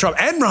Donald Trump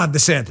and Ron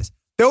DeSantis.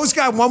 Those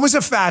guys, one was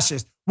a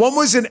fascist, one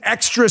was an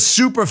extra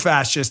super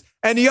fascist,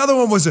 and the other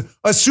one was a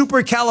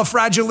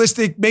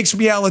supercalifragilistic, makes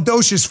me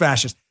alidocious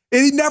fascist.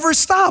 And he never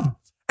stopped.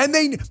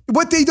 And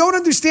what they don't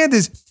understand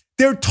is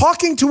they're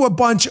talking to a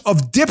bunch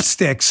of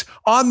dipsticks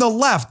on the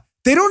left.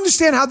 They don't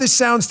understand how this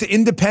sounds to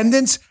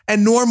independents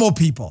and normal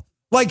people.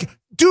 Like,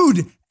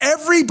 dude,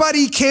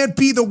 everybody can't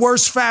be the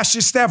worst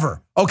fascist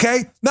ever,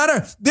 okay?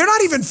 They're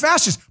not even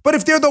fascists, but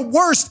if they're the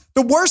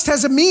worst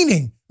has a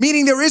meaning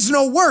there is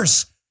no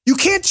worse. You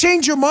can't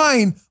change your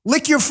mind,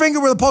 lick your finger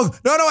with a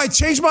poke. No, I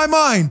changed my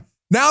mind.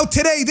 Now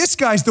today, this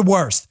guy's the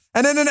worst.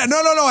 And then,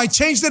 no, I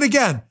changed it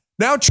again.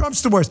 Now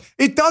Trump's the worst.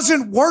 It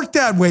doesn't work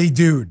that way,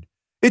 dude.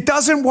 It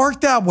doesn't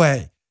work that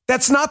way.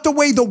 That's not the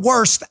way the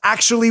worst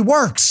actually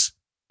works.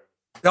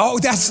 Oh,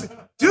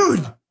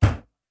 dude.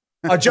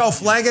 Oh, Joe,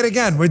 flag it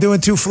again. We're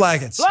doing 2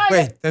 flaggets.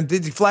 Wait, then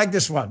flag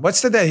this one.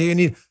 What's the day? You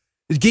need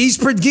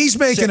Gee's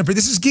making it.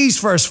 This is Gee's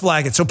first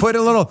flag it. So put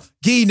a little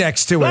Gee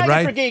next to it,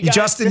 right? Gee,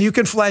 Justin, you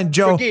can flag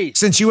Joe.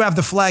 Since you have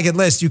the flag it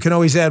list, you can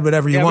always add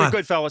whatever you want. We're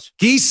good, fellas.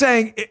 Gee's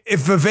saying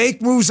if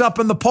Vivek moves up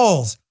in the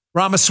polls,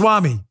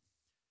 Ramaswamy,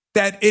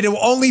 that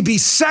it'll only be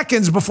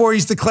seconds before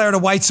he's declared a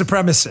white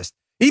supremacist.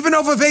 Even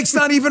though Vivek's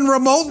not even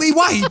remotely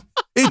white,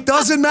 it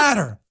doesn't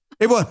matter.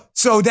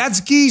 So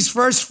that's Gee's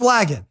first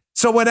flagging.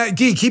 So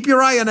Gee, keep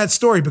your eye on that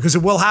story because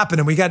it will happen.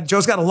 And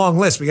Joe's got a long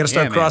list. We got to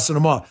start crossing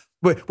them off.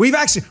 But we've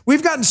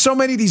gotten so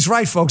many of these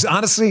right, folks.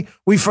 Honestly,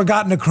 we've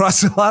forgotten to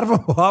cross a lot of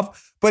them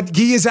off. But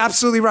Gee is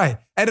absolutely right.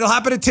 And it'll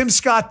happen to Tim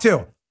Scott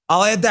too.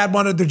 I'll add that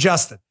one under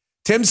Justin.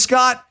 Tim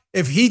Scott,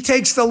 if he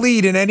takes the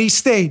lead in any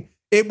state,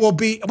 it will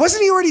be,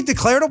 wasn't he already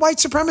declared a white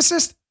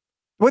supremacist?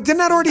 What, didn't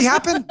that already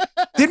happen?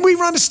 Didn't we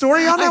run a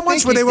story on that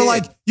once where they were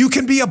like, you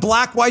can be a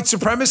black white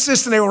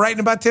supremacist and they were writing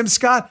about Tim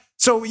Scott?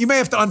 So you may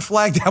have to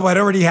unflag that, but it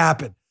already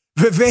happened.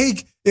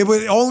 Vivek, it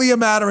was only a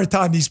matter of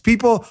time. These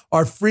people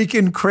are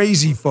freaking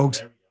crazy,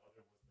 folks.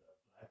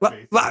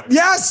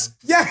 Yes,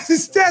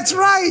 that's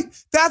right.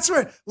 That's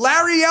right.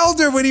 Larry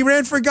Elder, when he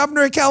ran for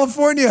governor of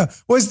California,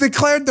 was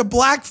declared the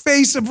black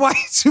face of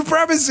white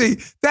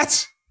supremacy.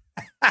 That's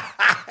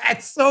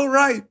so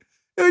right.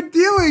 They're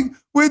dealing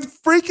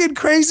with freaking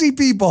crazy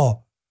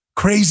people.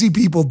 Crazy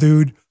people,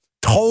 dude.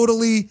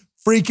 Totally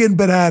freaking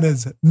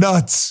bananas.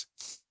 Nuts.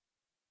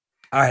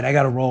 All right, I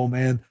got to roll,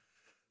 man.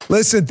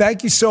 Listen,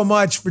 thank you so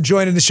much for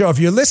joining the show. If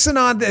you're listening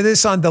on to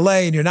this on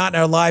delay and you're not in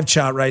our live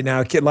chat right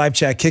now, live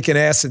chat, kicking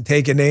ass and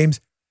taking names,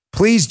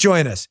 please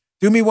join us.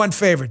 Do me one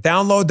favor.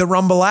 Download the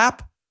Rumble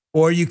app.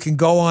 or you can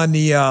go on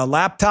the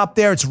laptop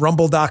there. It's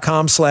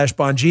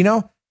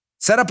rumble.com/Bongino.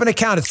 Set up an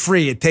account. It's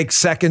free. It takes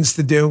seconds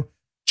to do.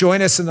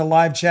 Join us in the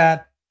live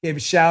chat. Gave a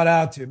shout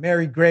out to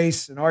Mary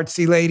Grace, an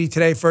artsy lady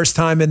today. First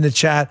time in the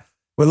chat.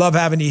 We love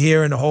having you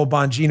here and the whole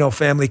Bongino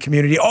family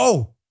community.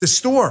 Oh, the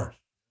store.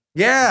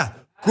 Yeah,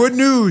 good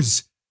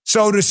news.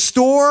 So the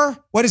store,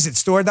 what is it?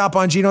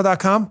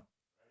 Store.Bongino.com?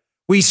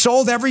 We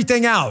sold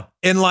everything out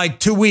in like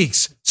 2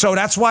 weeks. So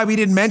that's why we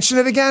didn't mention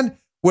it again.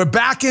 We're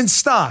back in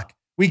stock.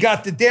 We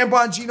got the Dan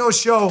Bongino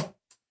Show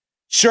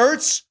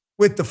shirts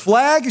with the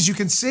flag, as you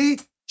can see.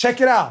 Check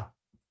it out.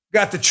 We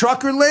got the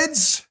trucker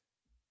lids.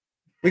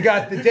 We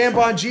got the Dan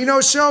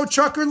Bongino Show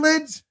trucker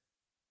lids.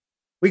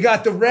 We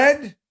got the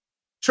red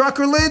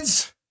trucker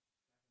lids.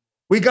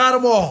 We got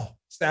them all.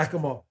 Stack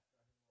them all.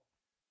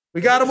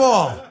 We got them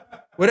all.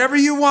 Whatever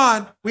you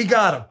want, we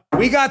got them.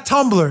 We got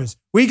tumblers.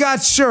 We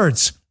got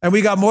shirts. And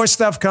we got more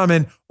stuff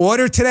coming.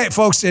 Order today.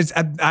 Folks,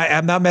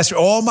 I'm not messing.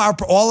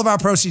 All of our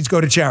proceeds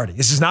go to charity.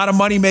 This is not a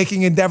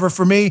money-making endeavor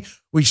for me.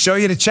 We show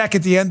you the check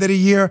at the end of the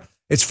year.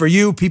 It's for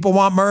you. People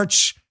want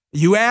merch.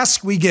 You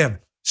ask, we give.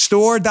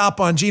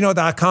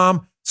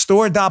 Store.Bongino.com.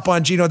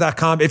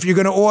 Store.Bongino.com. If you're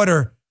going to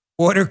order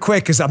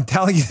quick, because I'm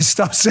telling you, this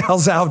stuff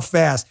sells out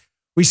fast.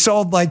 We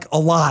sold like a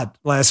lot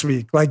last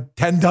week, like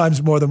 10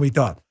 times more than we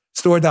thought.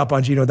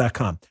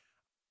 Store.Bongino.com.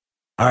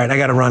 All right, I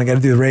got to run. I got to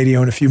do the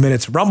radio in a few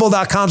minutes.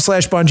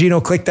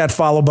 Rumble.com/Bongino. Click that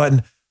follow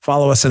button.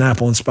 Follow us on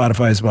Apple and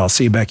Spotify as well.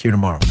 See you back here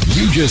tomorrow.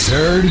 You just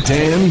heard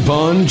Dan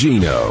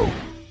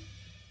Bongino.